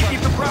a sneaky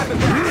surprise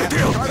attack at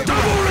the start of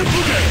the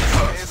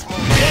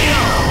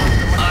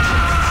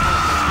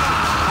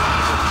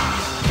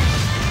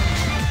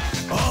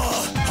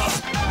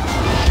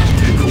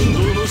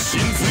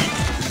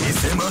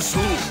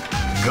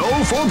Go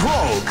for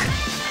broke.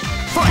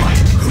 Fight!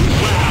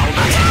 Wow,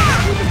 they came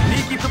out with a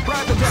sneaky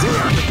surprise attack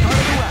at the start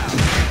of the round.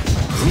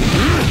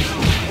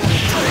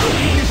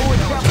 People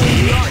example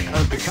the art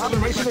of the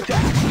combination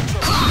attack.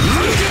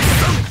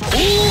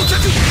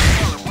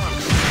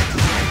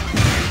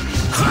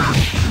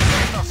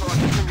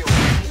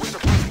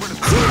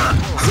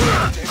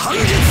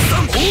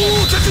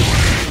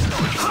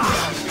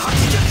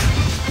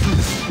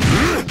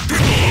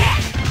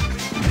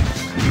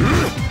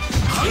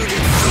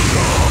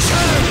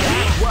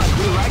 That's what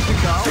we like to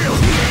call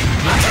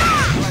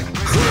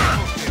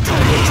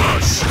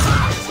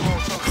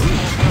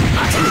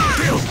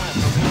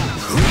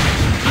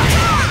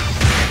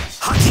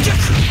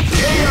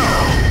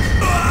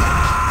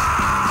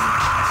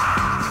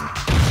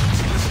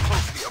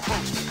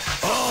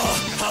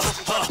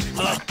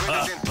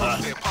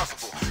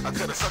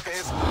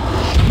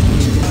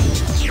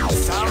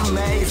Some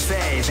may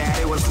say that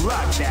it was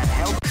luck that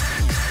helped.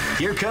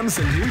 Here comes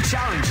a new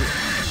challenger.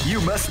 You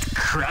must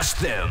crush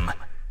them.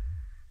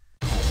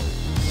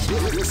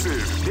 This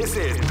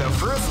is the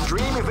first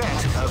dream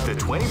event of the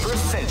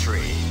 21st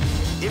century.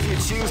 If you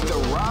choose the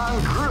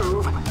wrong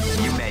groove,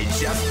 you may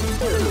just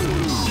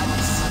lose.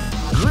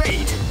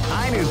 Great!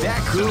 I knew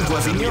that groove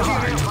was in your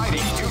heart.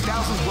 Fighting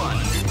 2001.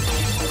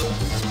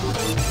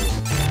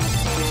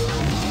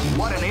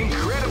 What an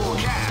incredible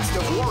cast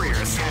of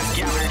warriors has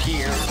gathered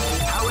here.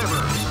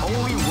 However,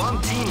 only one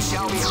team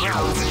shall be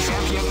crowned the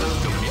champion of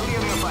the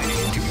Millionaire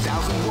Fighting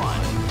 2001.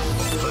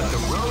 But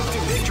the road to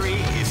victory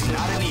is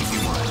not an easy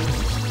one.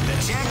 The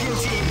champion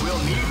team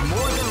will need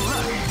more than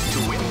luck to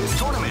win this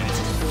tournament.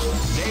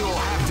 They will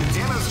have to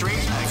demonstrate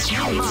a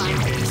keen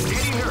mind and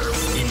steady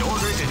nerves in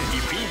order to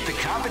defeat the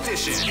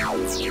competition.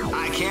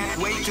 I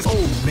can't wait to...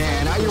 Oh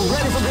man, are you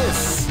ready for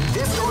this?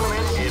 This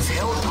tournament is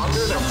held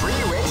under the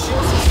free ratio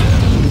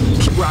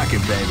system. Keep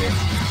rocking, baby.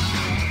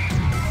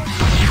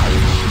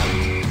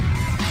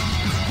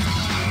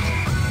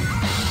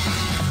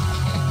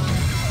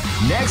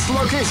 Next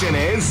location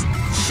is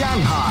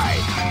Shanghai.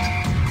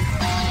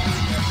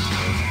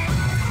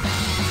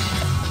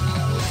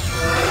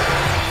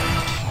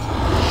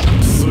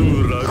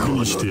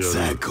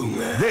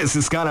 This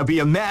is gonna be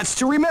a match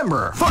to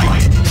remember.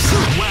 Fight!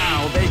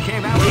 Wow, they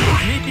came out with a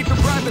sneaky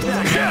surprise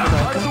attack at the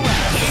start of the round.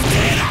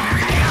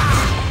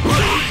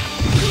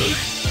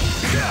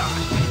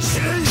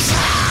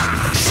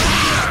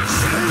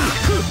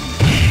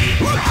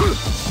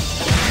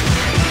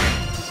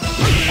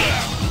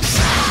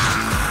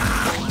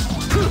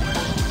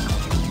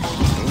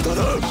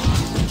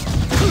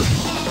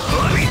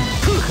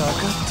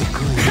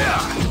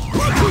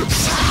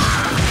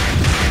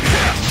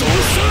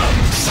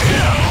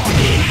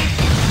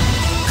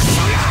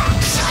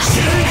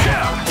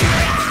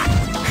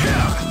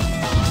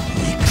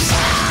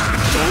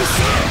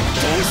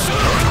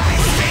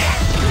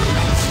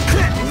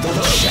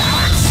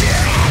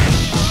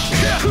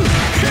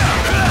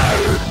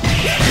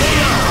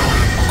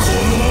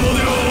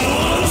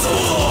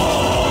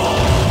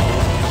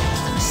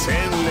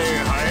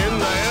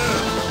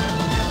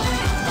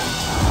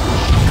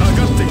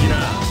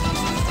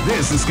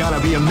 This is gonna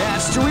be a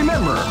match to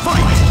remember. Fight!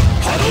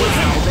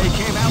 Wow, they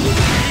came out with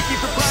a sneaky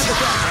surprise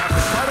attack at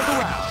the start of the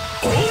round.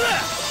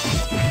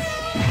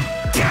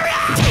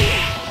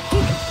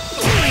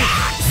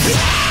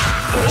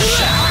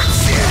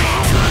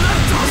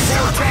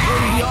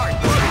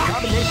 The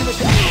combination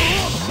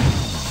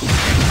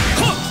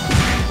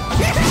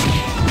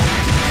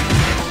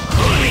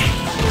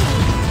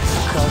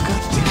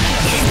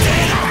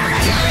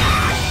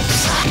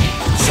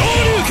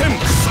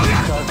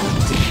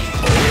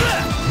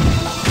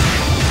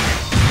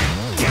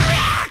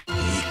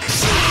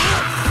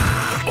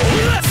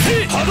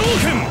波動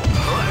拳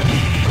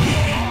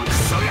ク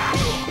ソが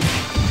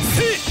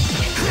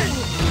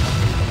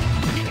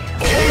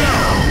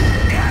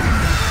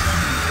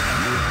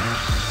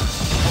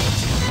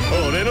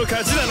俺の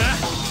勝ちだな。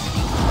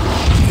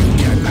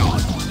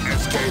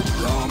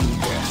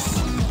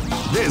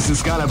 This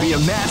is gonna be a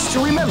match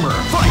to remember.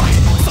 Fight!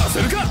 さ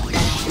せるか。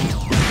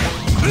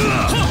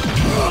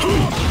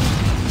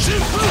疾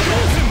風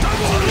拳ダ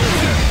ブル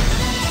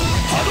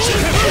波動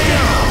拳。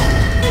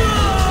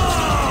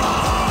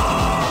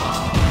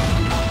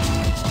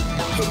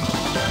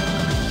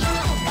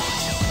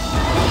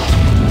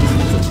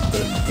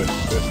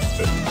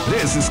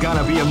 This is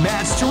gonna be a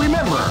match to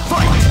remember.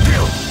 Fight!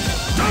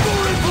 Double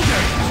ripple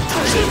kick.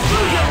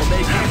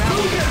 They came out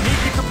with a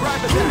sneaky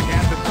surprise attack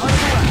at the start of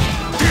the round.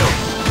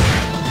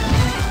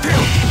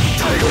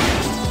 Double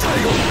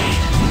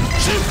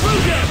ripple kick.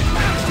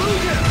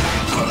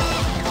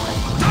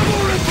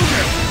 Double ripple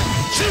kick.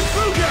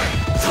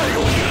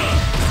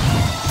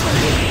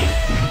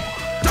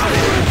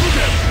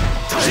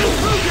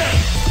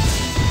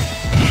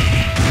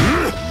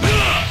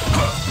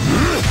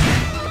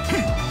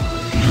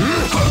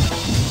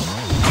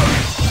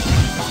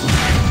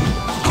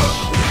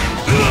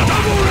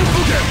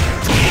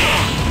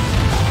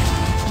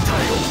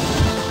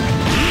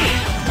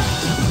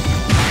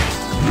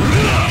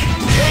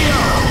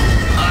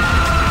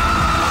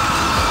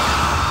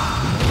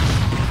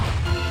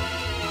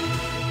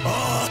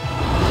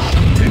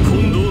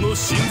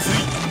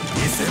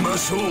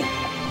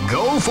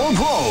 Go for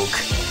broke.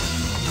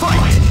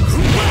 Fight!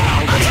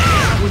 Wow!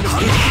 With the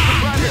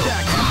surprise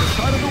attack at the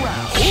start of the round.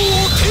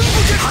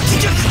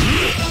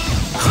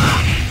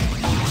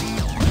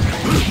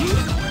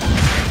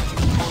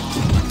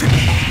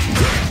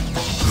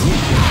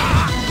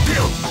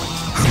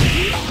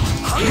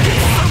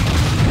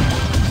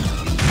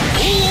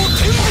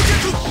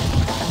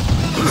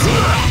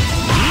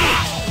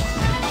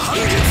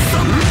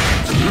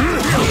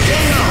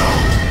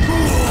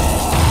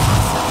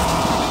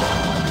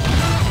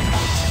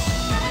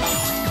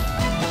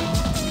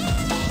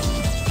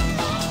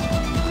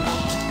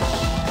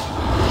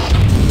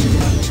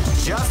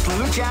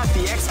 Look at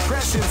the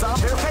expressions on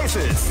their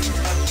faces.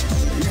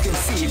 You can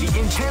see the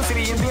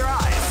intensity in their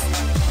eyes.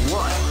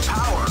 What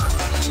power!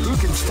 Who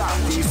can stop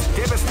these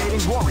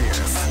devastating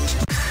warriors?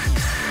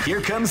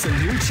 Here comes a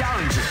new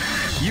challenger.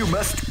 You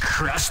must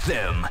crush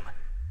them.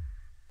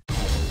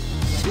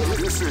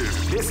 This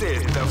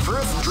is the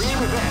first dream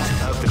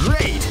event of the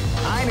great.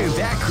 I knew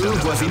that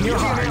groove was in your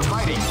heart.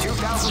 Fighting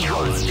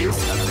 2001 is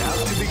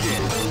about to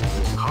begin.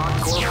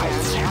 Hardcore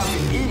fans have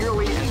been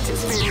eagerly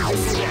anticipating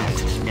this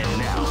event. And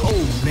now,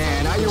 oh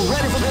man, are you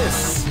ready for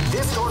this?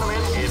 This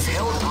tournament is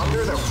held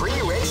under the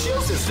free ratio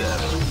system.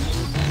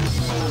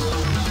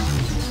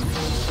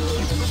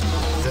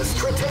 The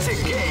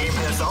strategic game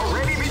has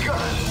already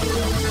begun.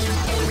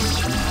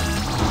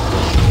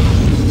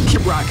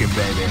 Keep rocking,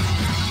 baby.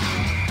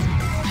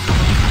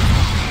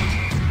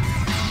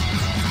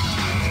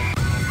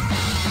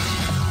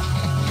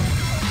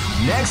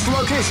 Next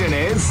location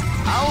is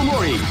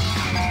Aomori.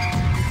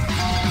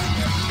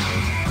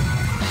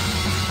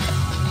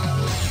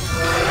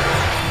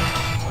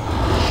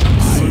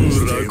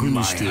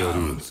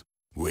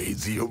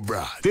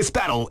 This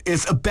battle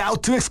is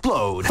about to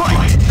explode. Fight!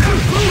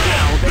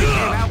 Wow, they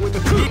came out with a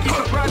sneaky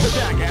surprise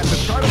attack at the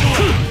start of the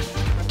round.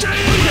 They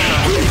came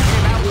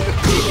out with a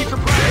sneaky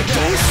surprise attack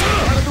at the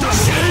start of the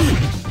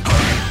round.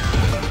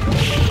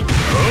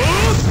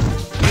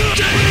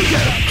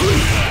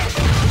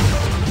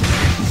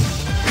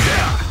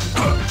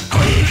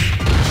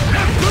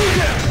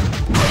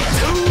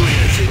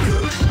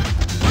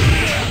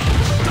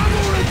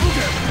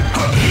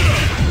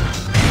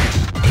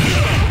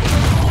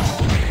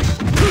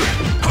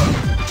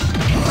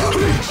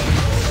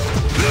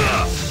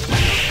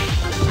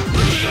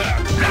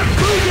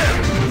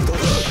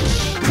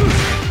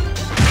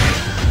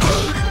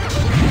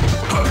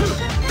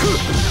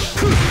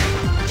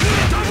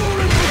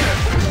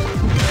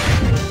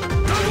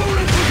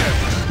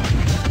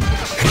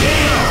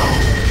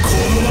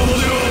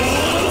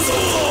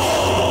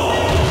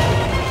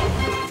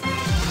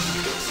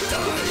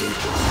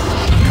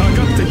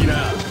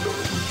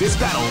 This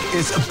battle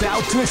is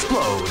about to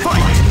explode.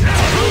 Fight!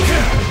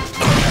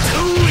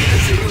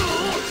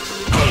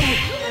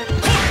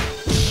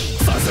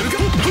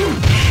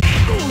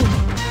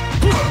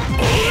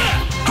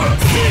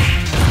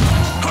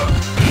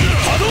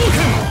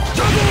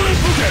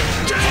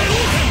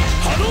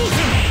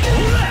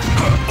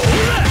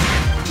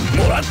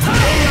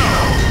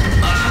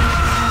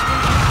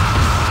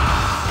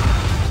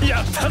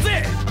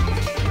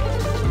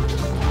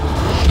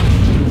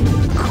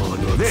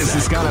 This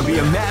is gonna be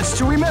a match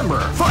to remember.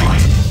 Fight!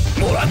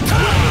 Wow,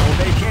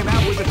 they came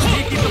out with a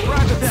sneaky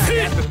surprise attack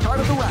at the start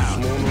of the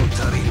round.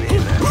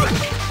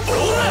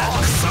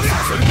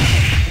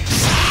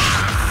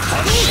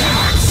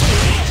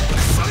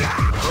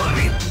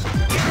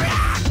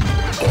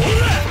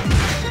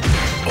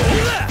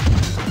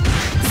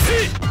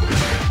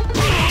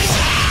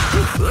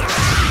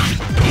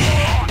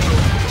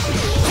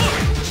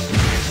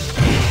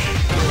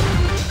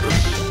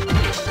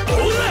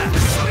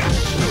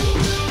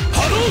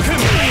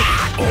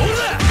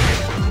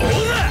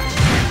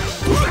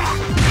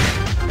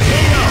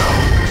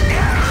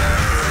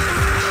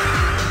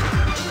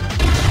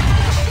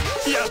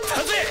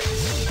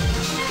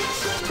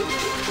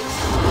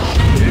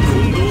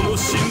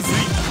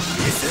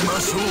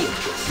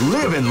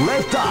 Live and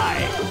let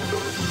die.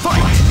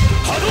 Fight!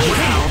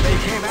 Wow, they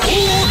came out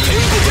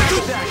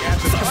with attack at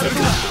the start of the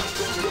round.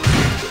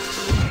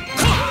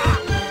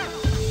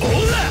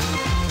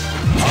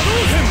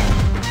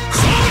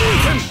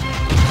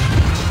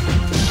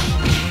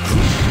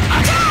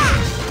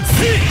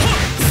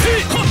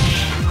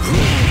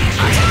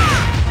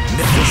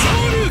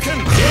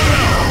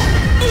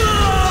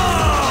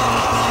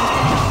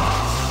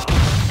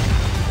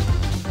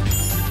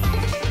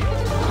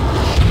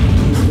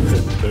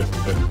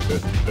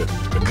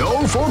 Go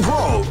for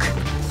broke.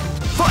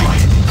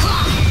 Fight!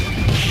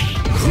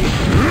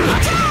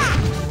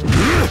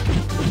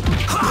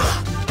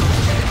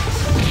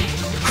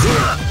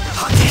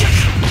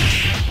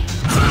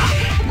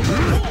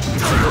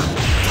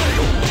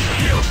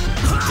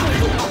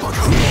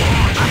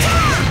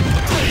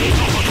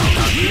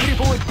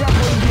 Beautiful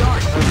example in the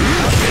art.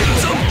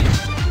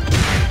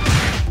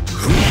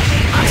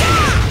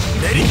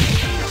 Ready?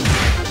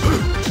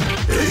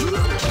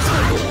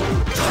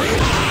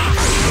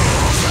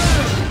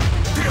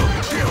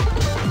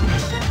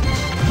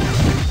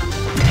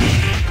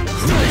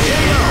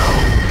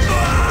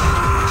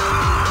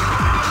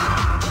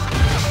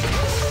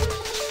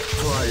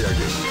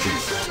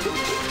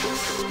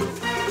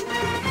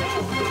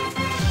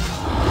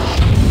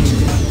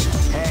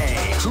 Hey,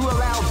 who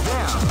allowed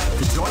them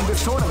to join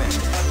this tournament?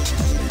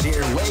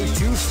 They're way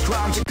too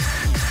strong.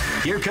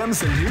 Here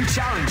comes a new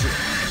challenger.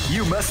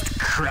 You must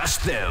crush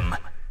them.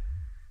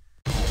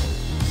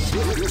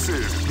 This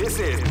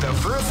is the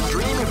first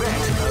dream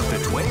event of the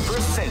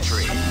 21st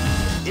century.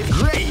 It's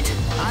great!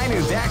 I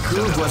knew that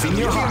groove was in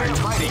your heart.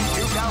 Fighting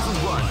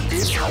 2001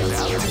 is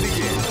about to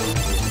begin.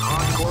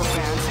 Hardcore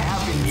fans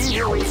have been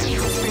eagerly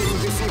anticipating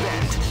this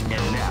event,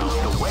 and now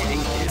the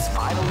waiting is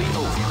finally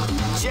over.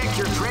 Check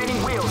your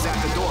training wheels at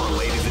the door,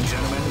 ladies and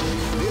gentlemen.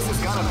 This is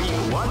gonna be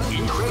one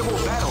incredible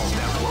battle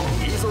that won't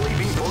easily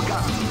be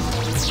forgotten.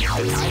 The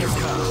time has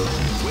come.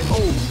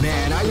 Oh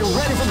man, are you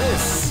ready for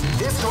this?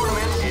 This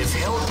tournament is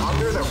held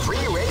under the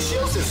free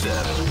ratio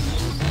system.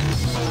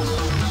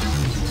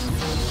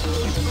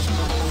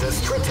 The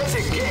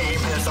strategic game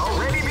has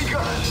already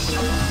begun.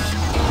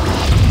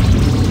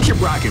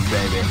 Keep rocking,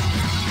 baby.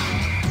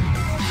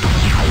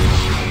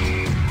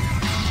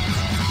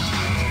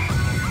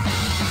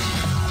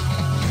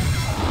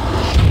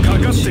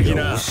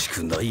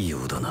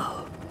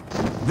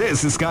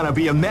 This is gonna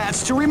be a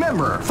match to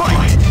remember.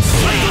 Fight!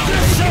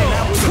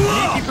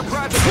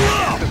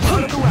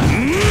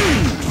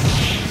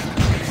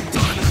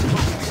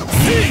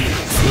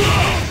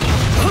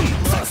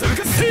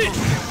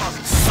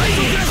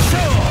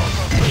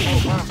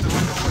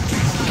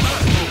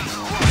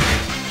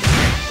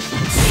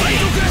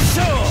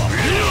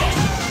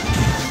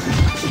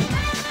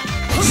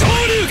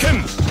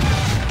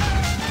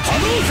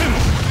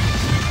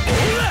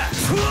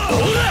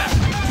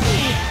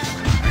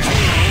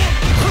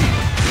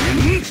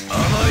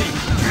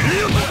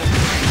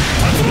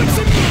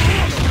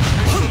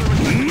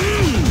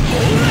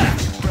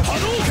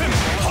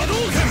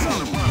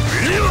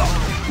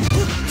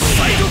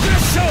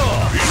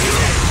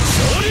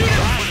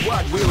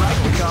 What we like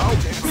to call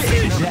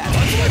big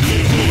damage.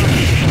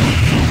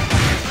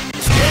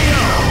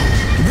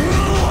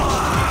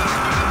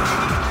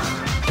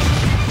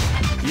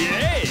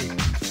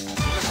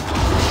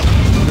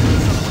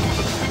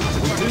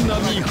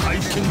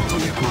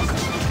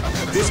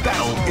 This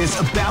battle is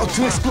about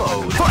to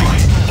explode.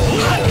 Fight!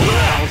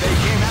 Wow, they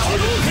came out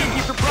with a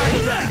sneaky surprise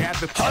attack at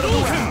the start of the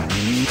round.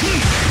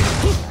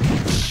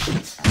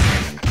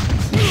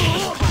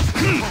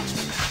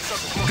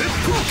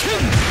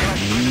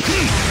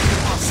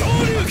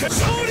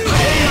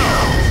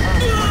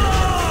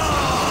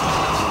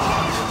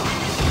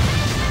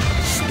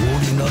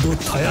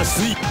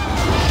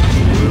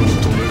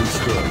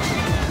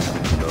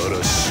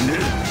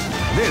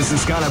 This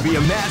is gonna be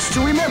a match to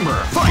remember.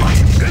 Fight!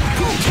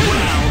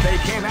 Wow, they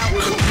came out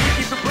with a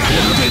sneaky surprise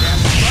attack at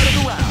the start of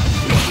the round.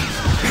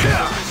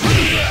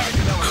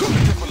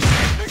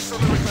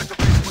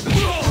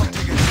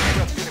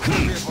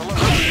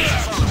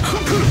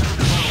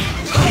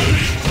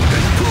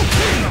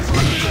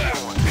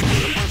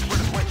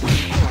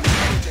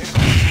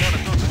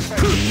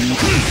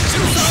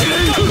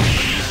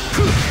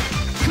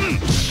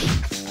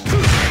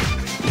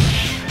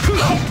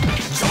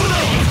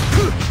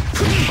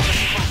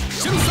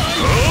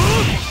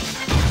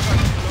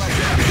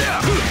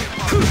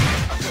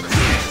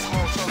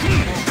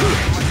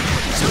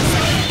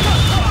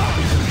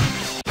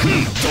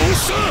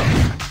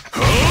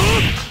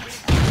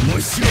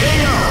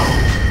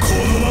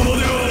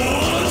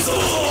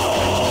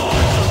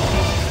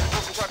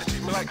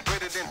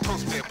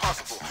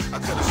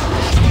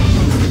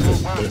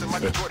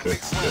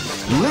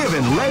 Live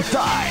and let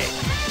die.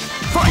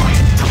 Fight!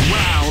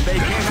 Wow, they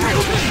came out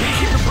with a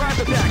sneaky surprise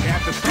attack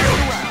at the start of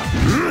the round.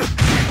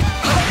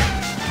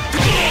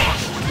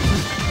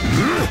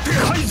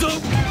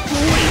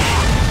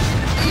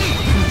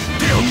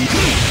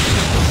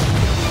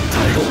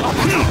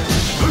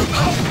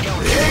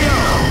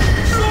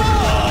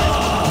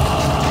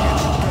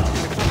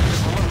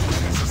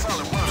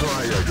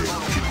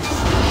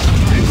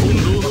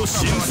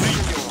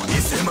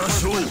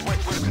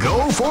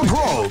 for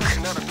broke.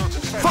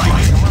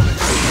 Fight!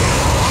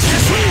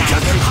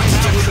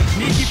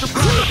 Sneaky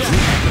surprise attack.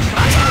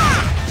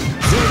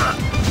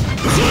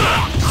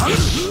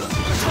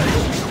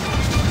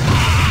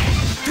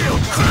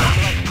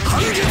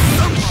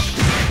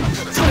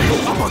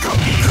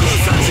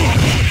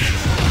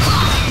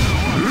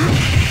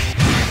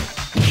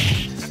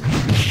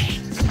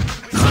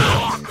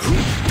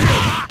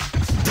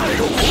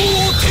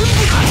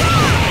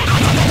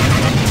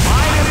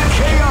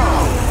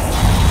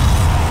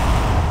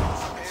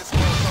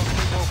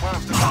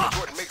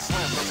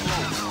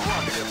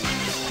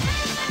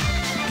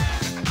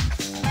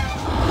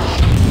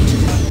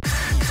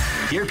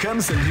 Here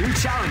comes a new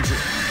challenger.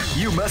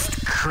 You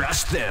must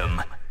crush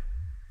them.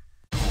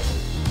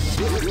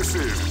 This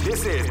is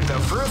the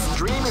first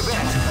dream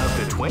event of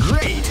the 20.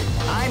 Great!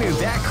 I knew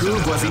that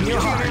groove was in your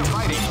heart.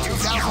 Fighting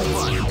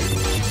 2001.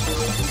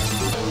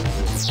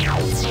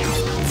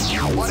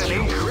 What an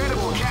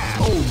incredible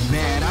cast! Oh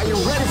man, are you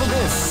ready for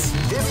this?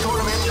 This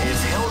tournament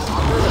is held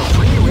under the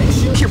free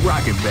ratio. Keep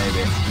rocking,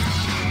 baby.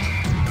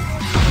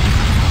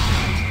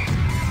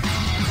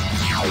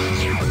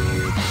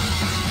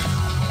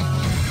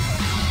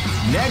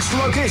 Next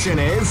location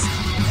is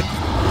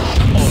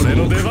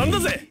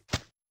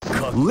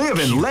Live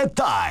and Let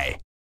Die.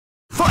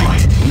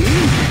 Fight!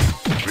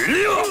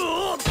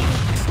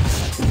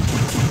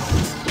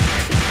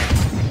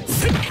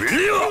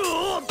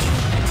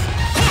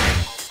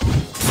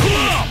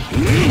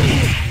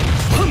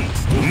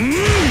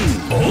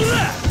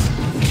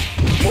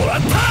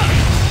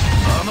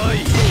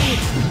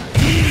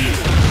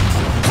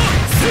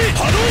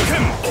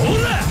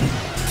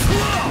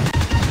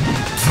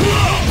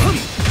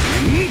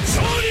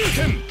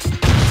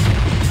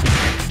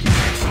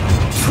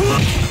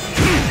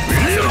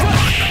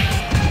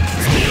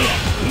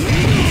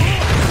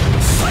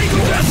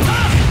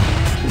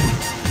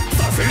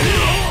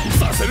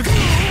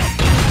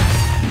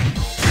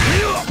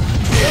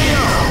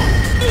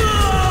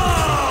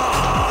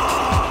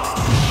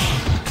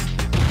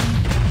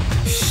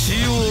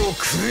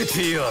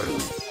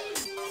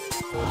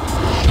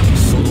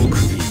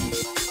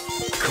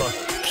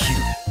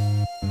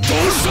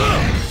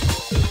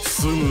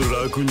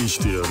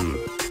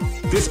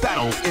 This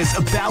battle is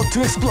about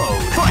to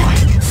explode. Fight!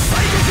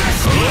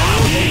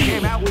 They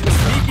came out with a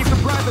sneaky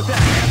surprise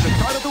attack at the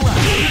start of the round.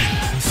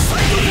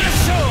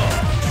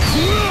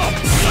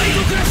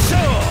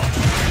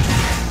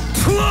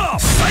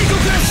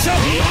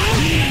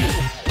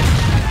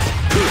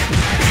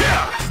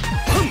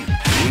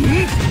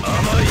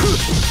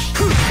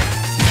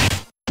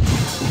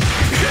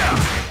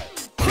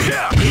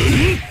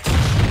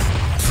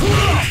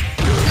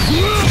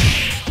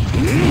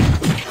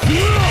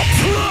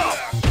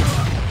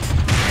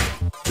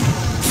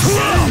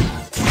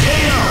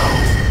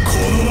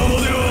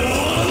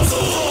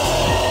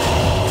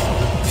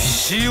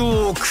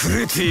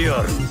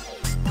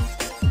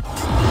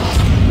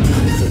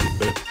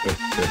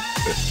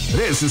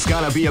 This is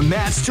gonna be a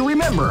match to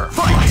remember.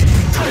 Fight!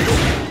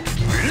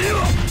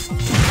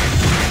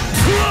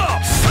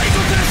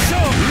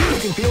 You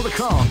can feel the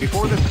calm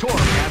before the storm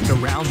as the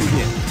round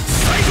begins.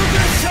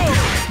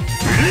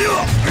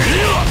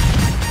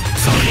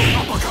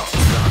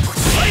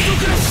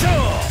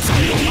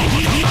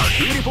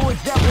 Beautiful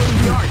example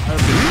in the art of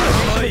the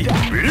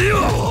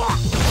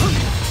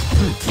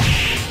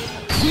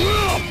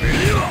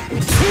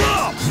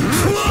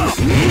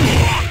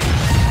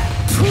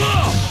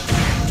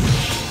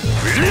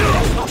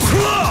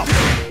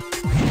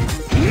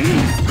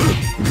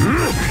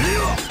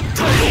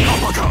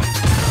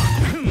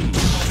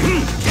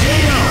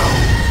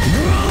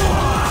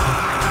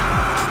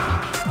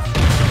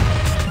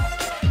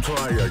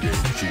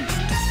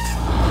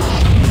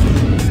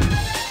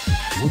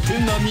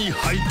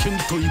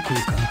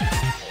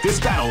This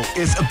battle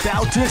is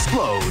about to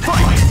explode.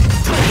 Fight!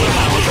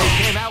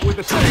 They came out with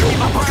a sneaky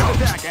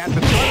attack at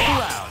the start of the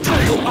round.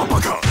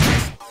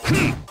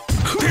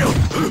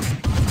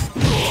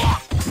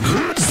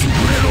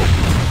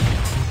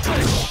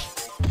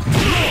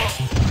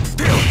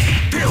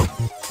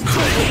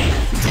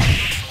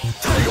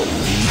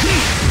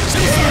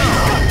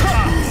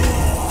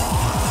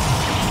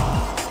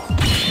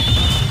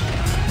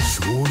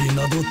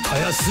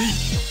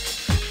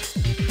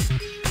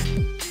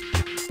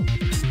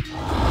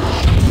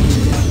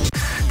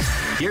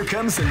 Here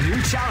comes a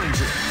new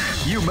challenger.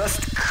 You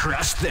must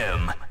crush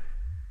them.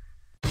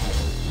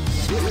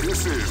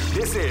 This is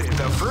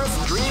the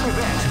first dream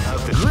event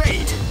of the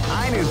great.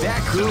 I knew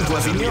that groove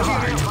was in your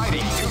heart. Fighting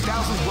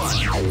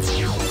 2001.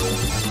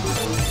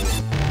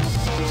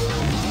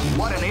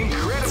 What an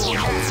incredible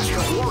cast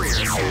of warriors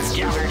has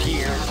gathered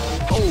here.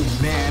 Oh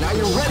man, are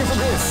you ready for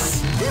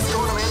this? This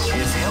tournament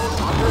is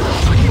held under the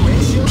free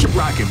ratio. Keep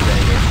rocking,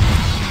 baby.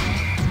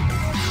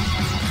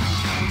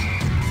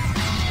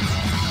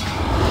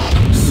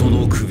 そ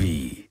の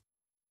首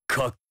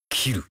かっ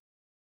きる。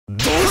どう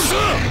した？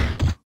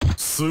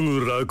す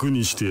ぐ楽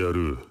にしてや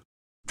る。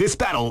This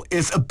battle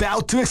is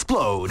about to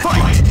explode.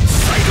 Fight!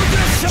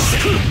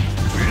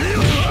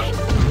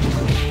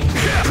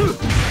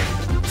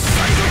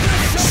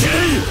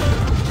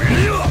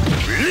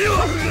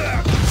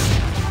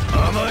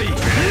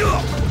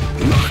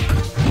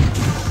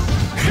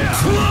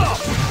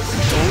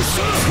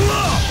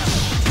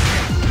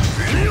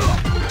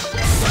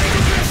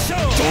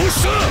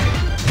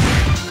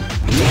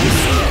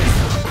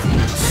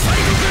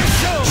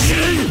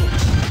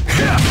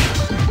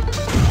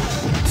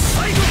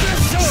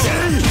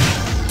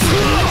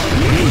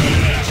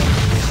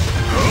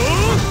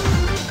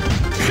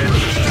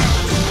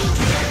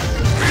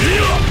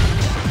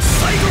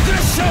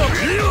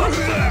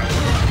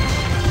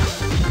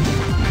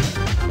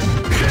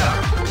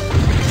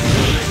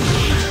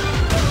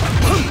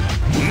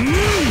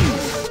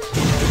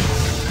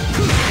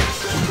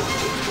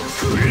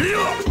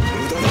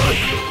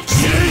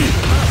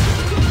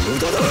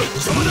 歌だ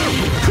邪魔だこ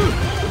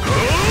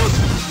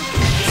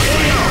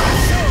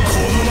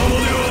のまま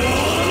では終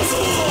わらんぞ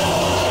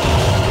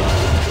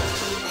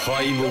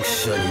敗北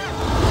者に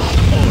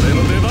俺の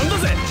出番だ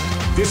ぜ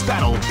This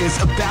battle is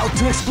about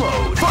to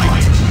explode.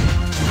 Fight!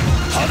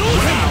 波動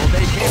拳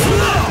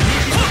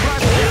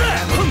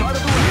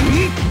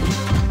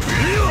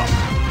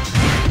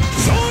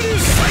昇竜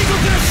サイド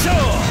クラッシャー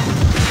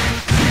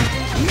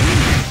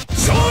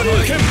昇竜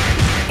拳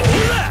オ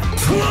ーラ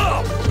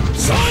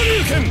昇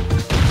竜拳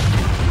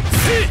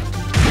せい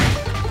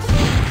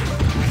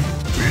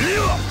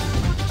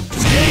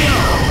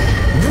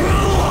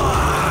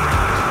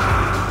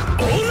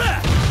オーラ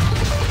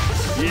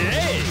イエ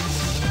イ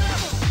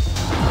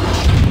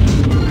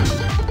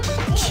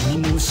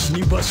君の死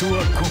に場所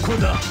はここ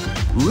だ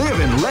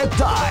Live and let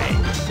die.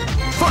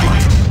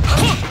 Fight!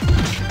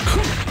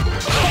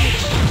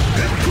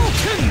 別光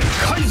剣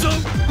改造 Wow,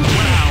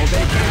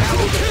 they came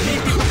out with a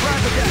sneaky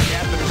surprise attack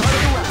at the start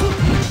of the round.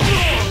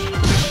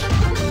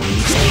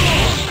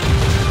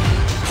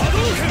 波動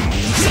拳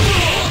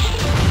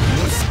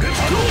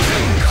波動拳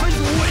改造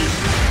はい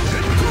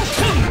別光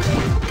剣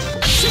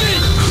死ね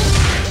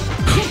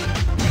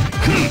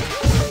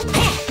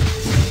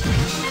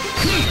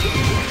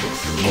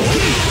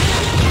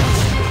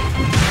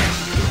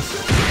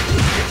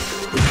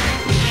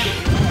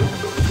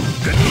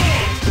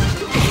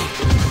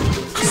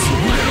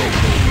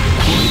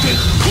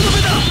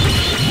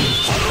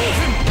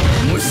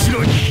面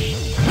白い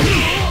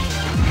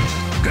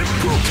別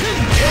光剣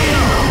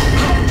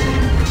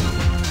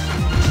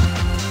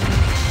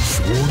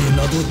将棋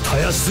などた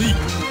やすい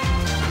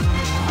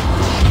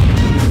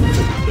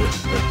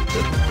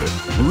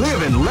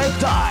Live and let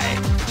die.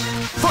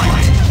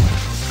 Fight!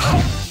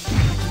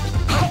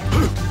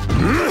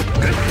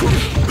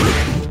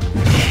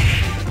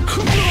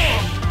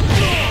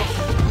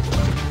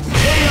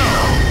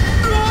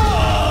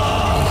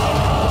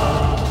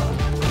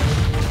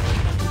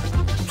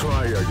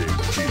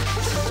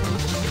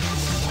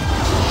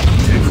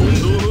 テコン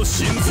ドーの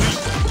真髄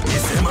見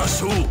せま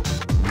しょう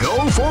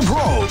Go for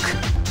broke.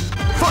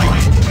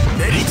 Fight!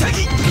 練りた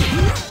ぎ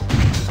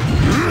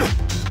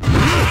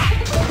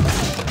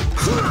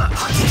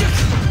八脚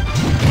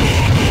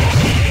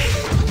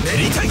練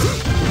りたぎ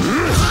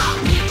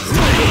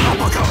ア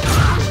パカ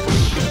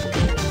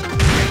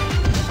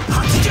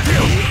八脚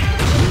よ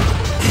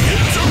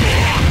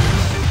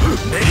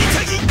練り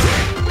たぎ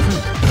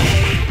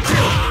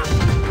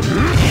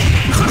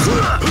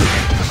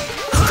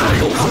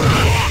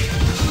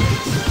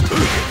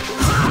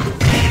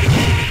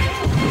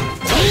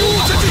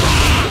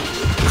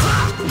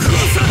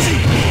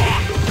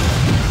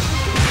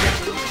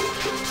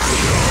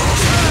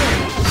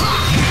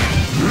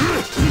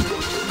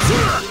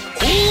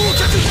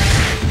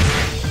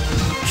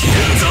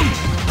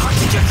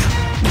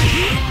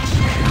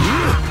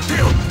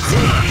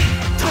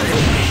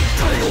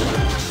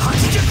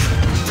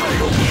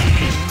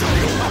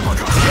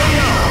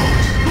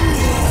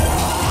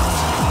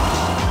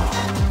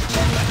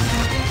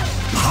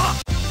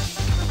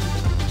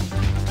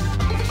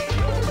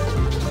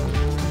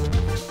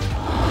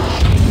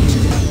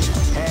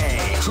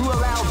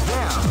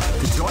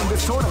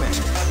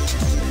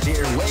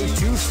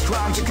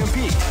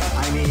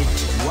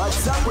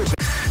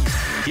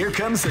Here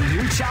comes a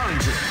new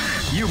challenger.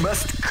 You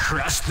must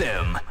crush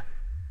them.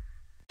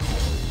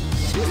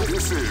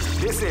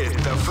 This is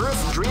the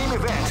first dream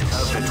event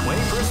of the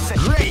 21st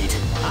century. Great!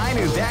 I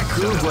knew that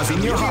groove was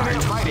in your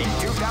heart. Fighting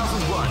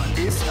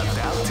 2001 is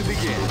about to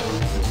begin.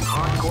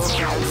 Hardcore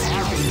fans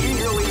have been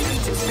eagerly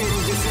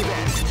anticipating this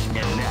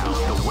event, and now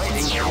the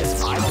waiting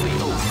is finally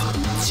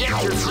over. Check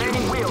your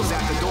training wheels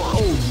at the door.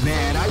 Oh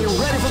man, are you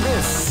ready for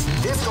this?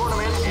 This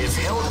tournament is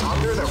held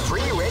under the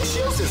free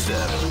ratio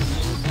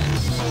system.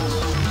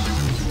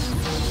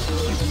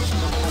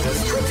 The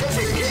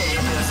strategic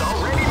game has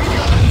already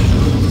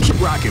begun.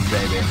 Keep rocking,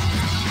 baby.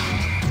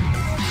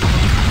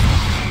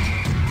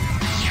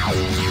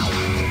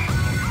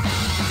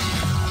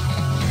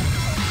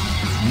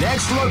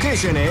 Next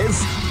location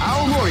is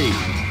Aomori.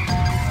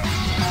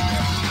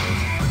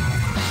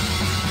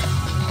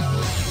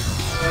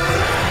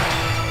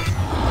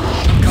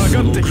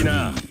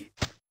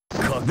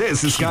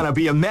 This is gonna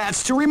be a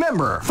match to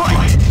remember. Fight!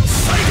 Wow,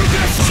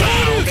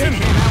 they came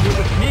out with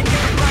a sneak and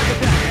surprise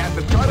attack at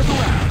the start of the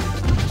round.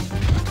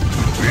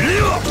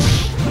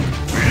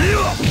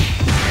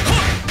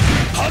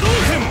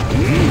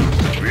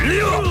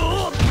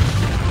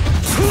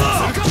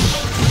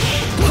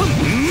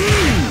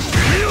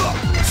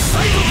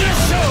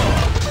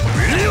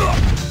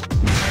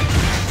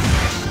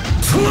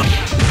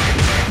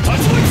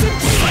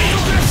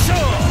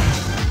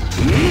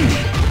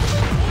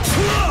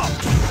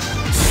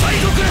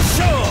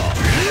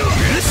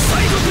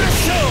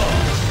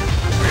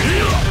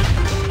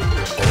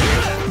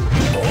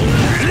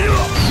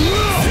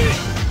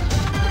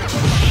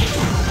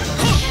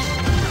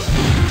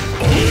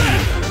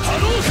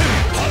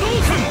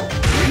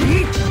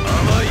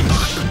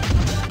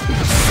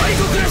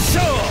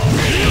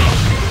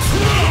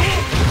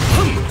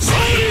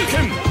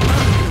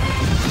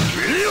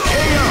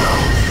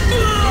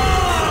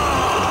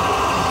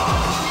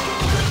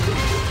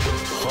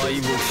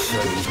 に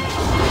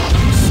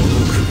その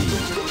首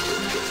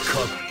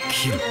かっ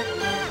きる。ど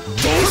う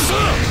した。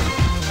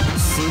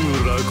すぐ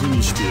楽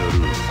にしてやる。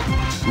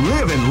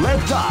 Live and let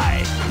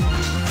die.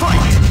 Fight.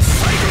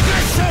 サイドクラ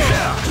ッシャー。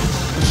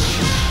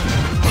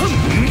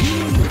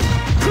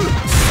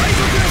サイ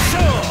ドクラッシャ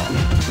ー。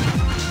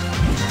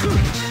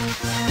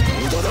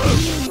無駄だ。無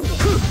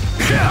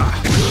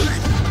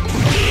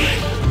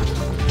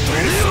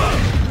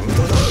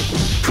駄だ。サ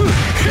イドクラ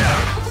ッシャ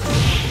ー。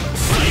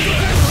サイドク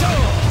ラッシャ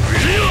ー。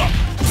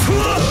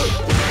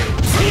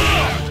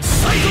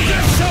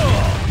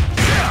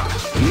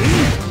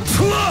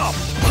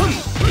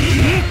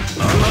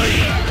甘い。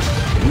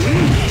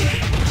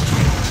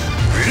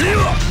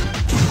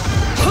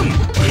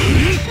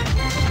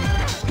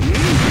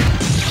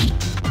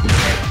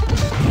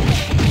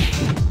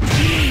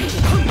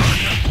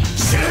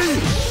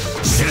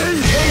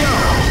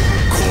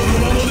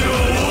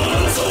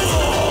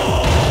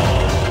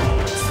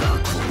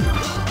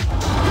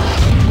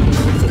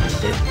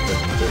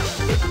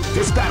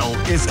This battle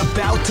is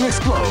about to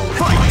explode.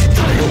 Fight!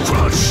 Tiger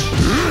Crush!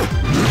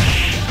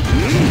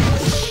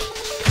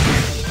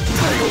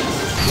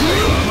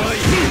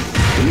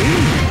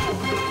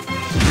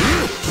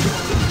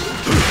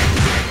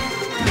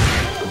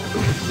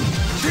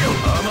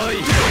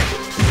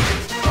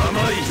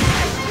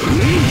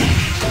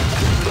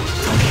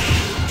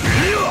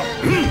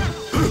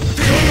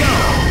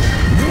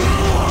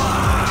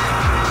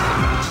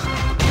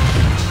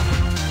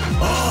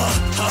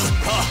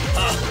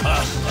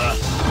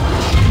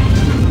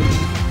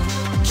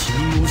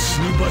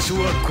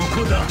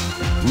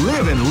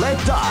 Live and let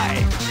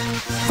die.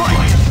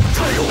 Fight!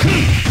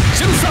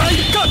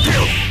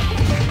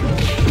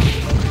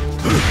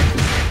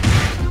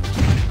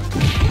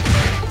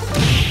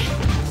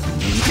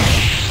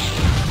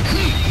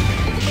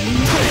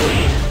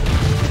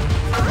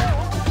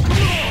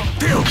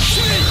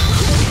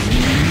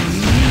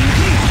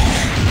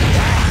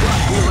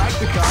 We like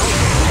the call.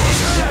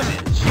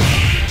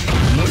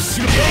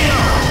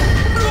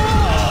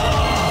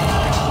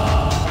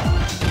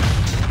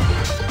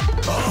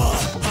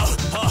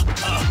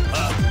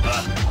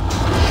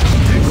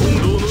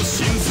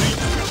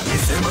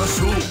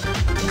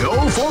 Go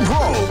for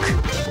broke.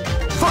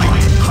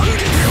 Fight!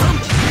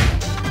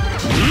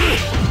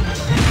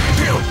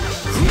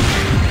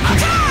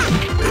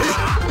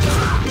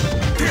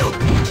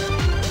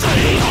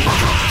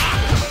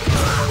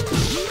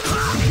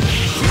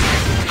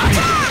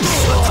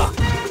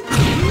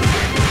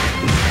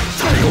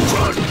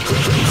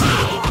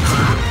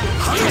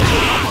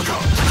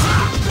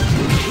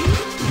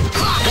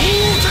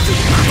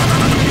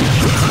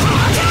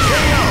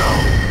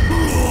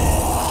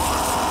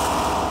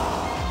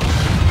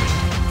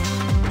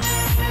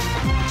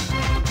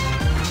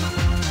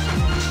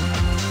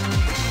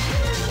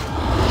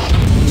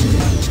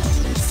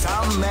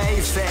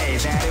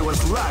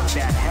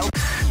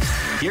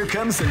 Here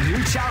comes a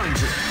new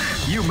challenger.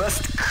 You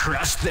must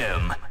crush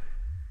them.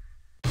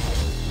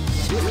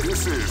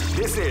 This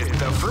is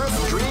the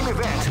first dream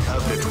event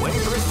of the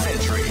 21st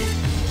century.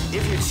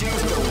 If you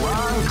choose the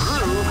wrong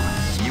groove,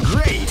 you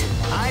great.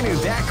 I knew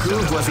that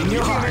groove was in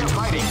your heart.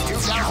 Fighting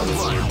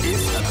 2001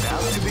 is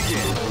about to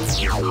begin.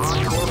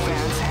 Hardcore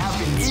fans have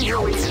been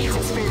eagerly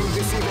anticipating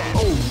this event.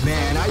 Oh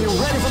man, are you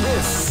ready for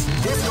this?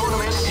 This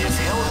tournament is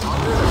held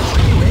under the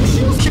free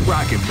ratios. Keep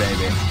rocking,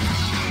 baby.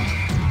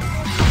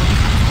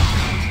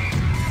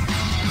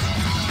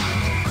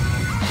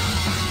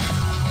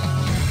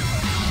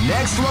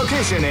 Next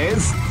location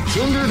is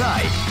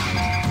Kinderdike.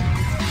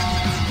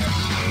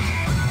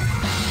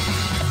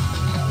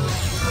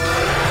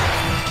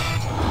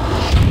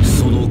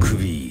 その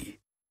首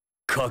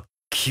かっ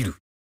きる。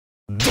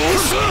どう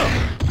し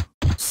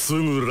た。す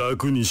ぐ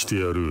楽にして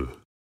やる。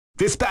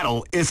 This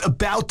battle is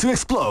about to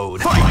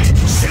explode. Fight!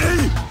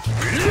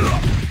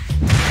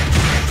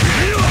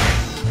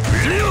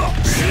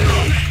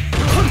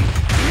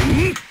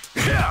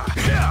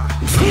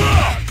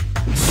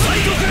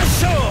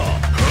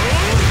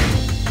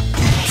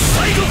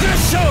 Psycho Crusher! Psycho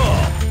Crusher!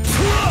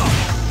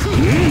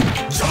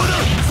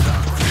 Jordan!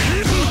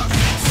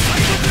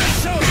 Psycho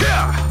Crusher!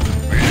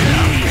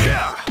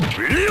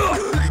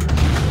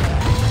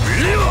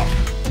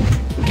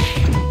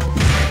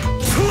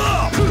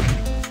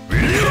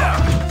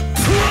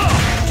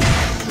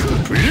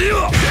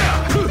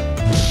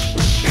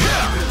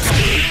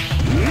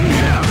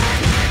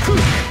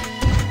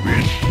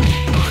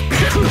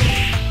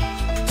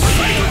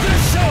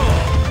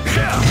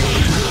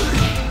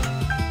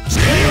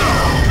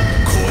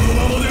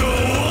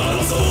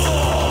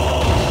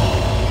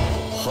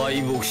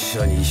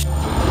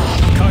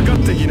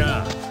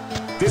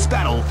 This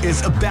battle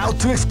is about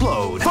to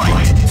explode.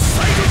 Fight!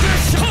 Psycho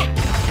Crusher!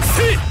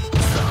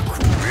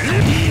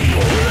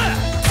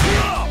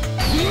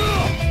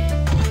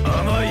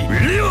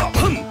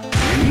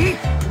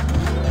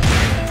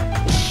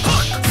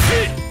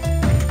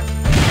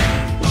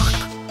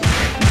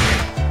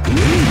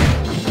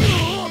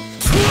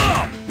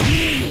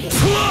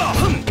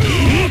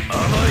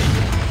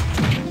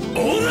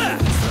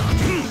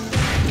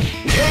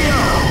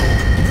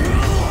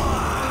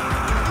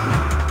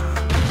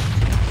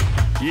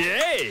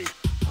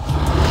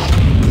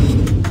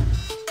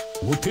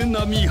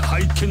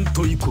 体験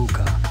といこう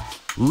か。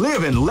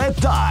 Live and let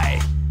die.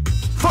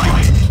 Fight!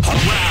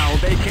 Wow,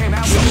 they came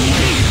out with a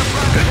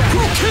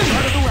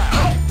out of the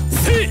round.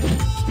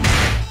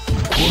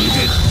 これで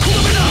とど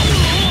めだ。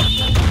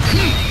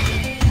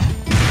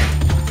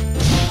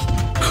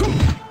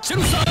チェ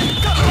ルサーい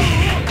った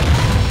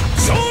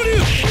昇竜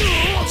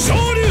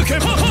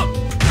拳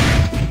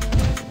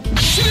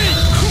シリ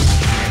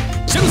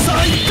チェルサー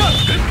いった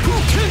烈風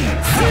拳行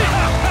くぜ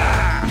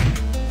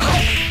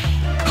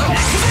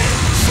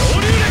昇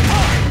竜連覇。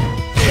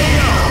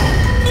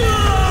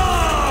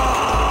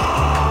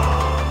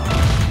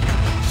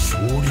勝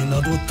利な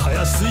どた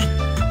やすい。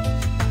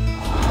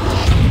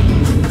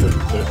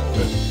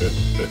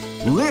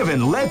 Live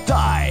and let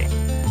die.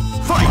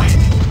 Fight!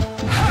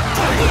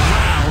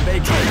 Wow, they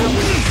came out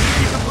with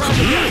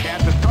a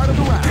at the start of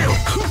the round.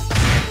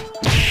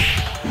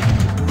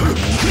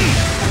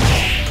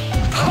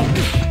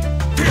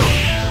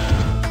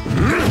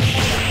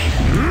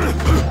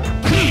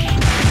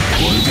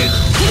 これで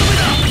とどめ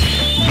だ。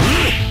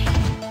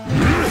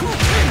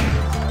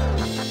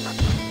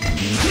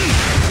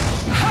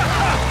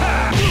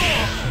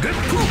烈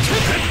風拳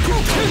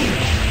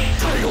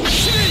最後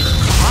シリ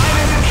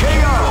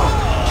KO!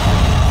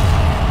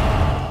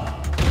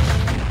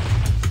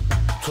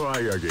 Try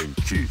again,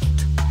 kid.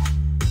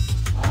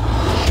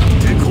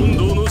 テコン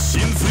ドーの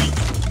真髄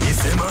見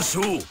せまし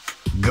ょう。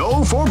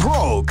 Go for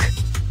broke.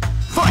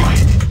 Fight!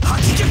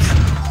 八脚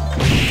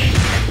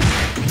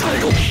最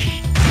後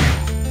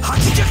八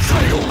脚最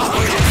後半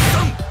月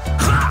さん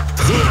はっ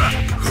ふわ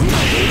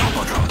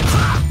バカは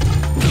っ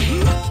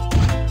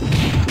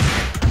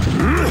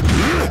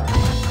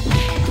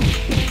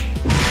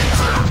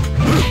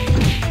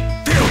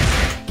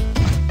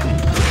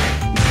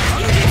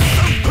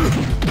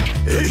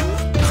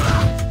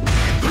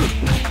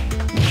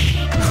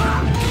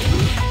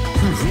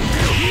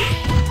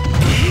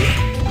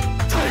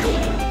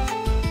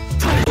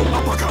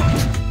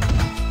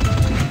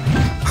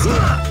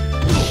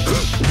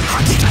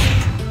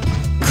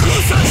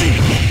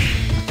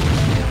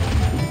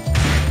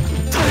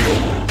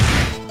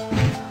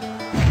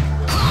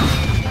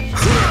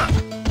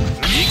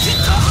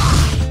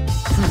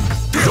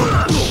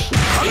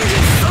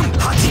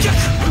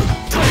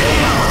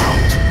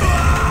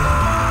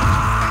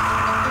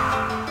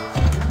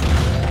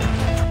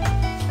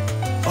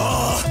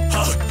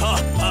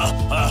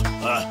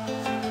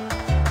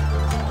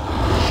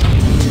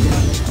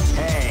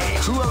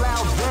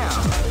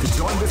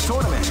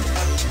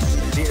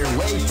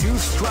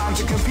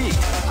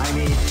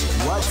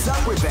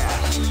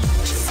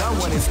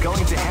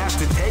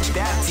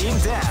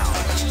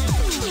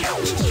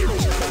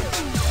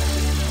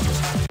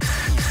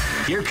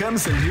Here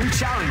comes a new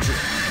challenger.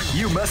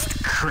 You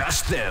must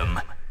crush them.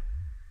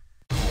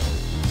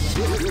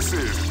 This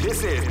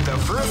is the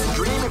first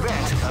dream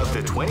event of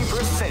the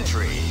 21st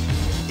century.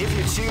 If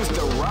you choose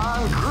the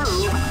wrong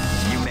groove,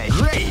 you may.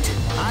 Great!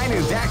 I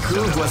knew that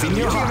groove was in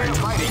your heart.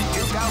 Fighting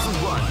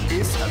 2001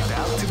 is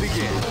about to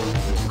begin.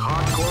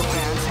 Hardcore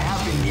fans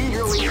have been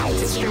eagerly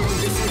anticipating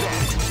this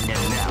event,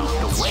 and now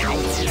the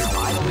waiting is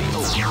finally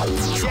over.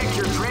 Check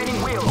your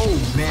training wheel. Oh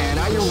man,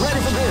 are you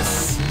ready for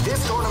this?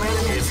 This tournament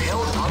is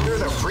held under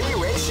the free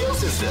ratio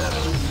system.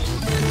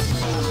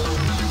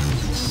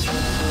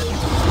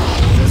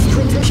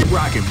 Keep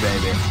rocking,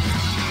 baby.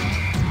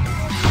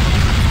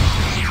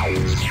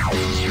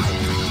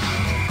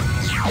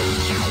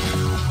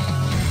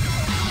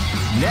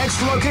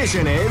 Next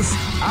location is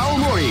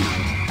Aomori.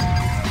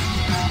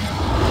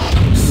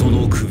 そ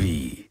の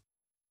首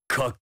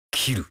かっ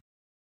きる。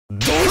どう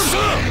し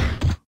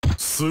た？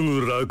す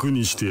ぐ楽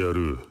にしてや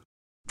る。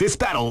 This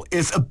battle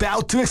is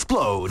about to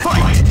explode.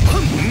 Fight!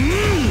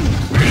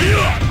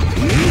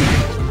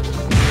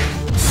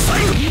 サ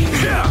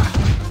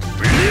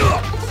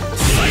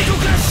イド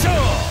クラッシャー。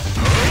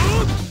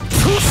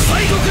サ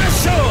イドクラッ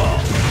シャ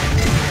ー。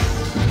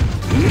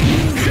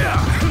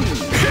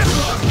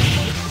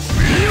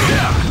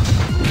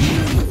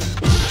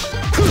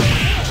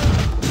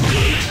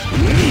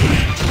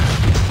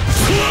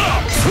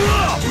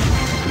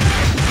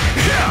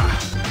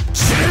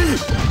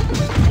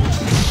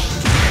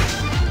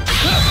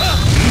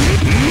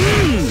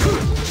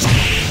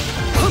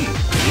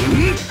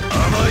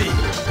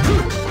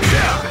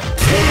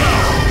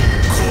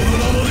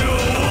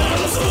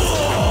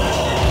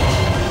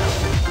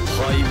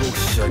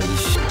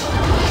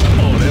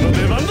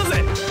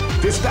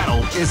This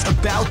battle is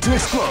about to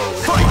explode.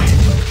 Fight!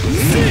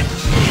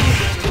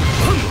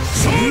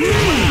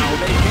 Wow,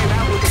 they came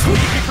out with a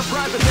sneaky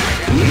surprise attack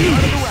at the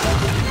start of the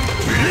round.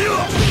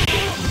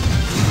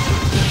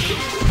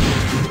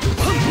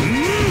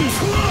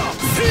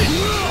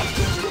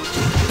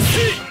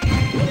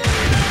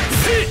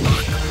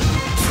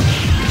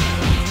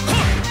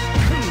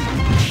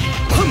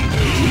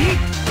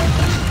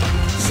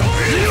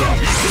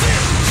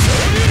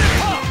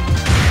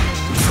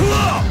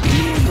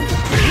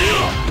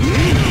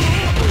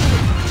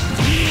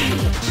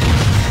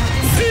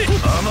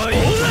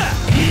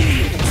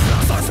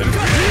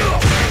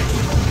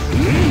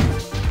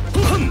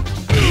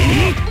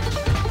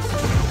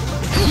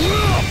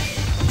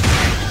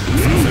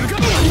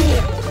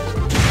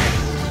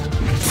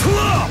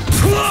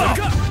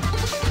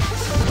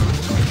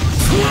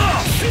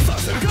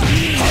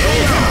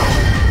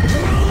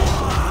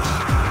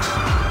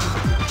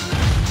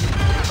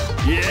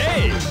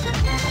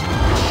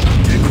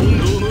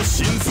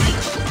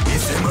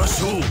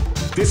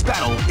 This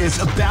battle is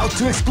about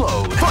to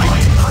explode. Fight!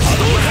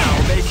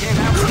 Now they can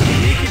have a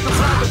sneaky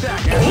surprise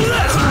attack.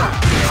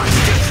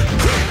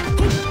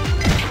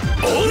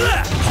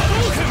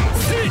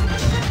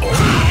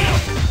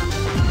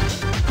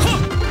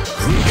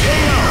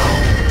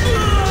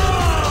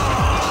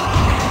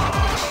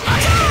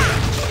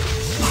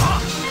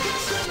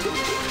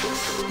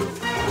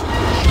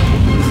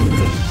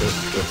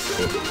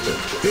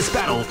 This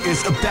battle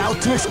is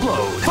about to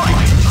explode.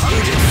 Fight!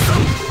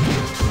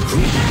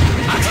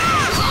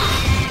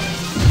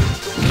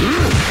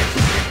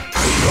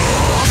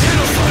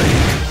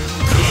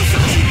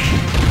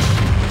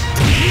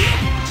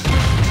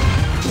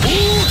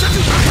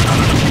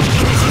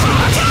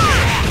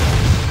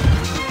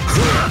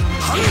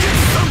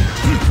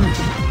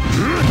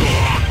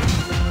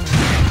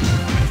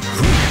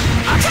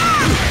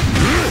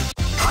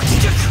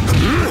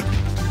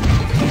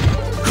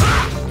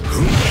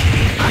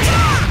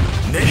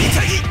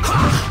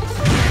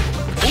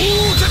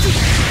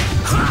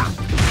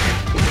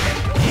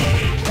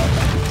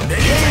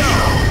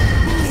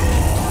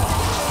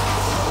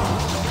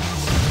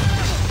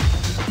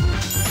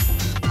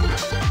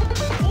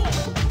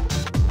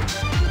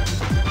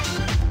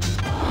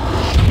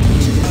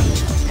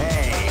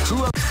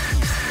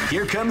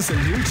 Here comes a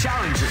new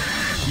challenger.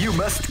 You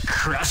must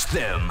crush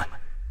them.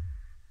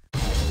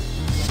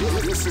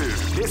 This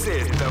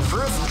is the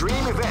first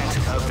dream event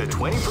of the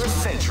 21st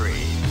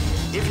century.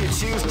 If you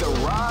choose the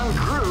wrong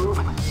group,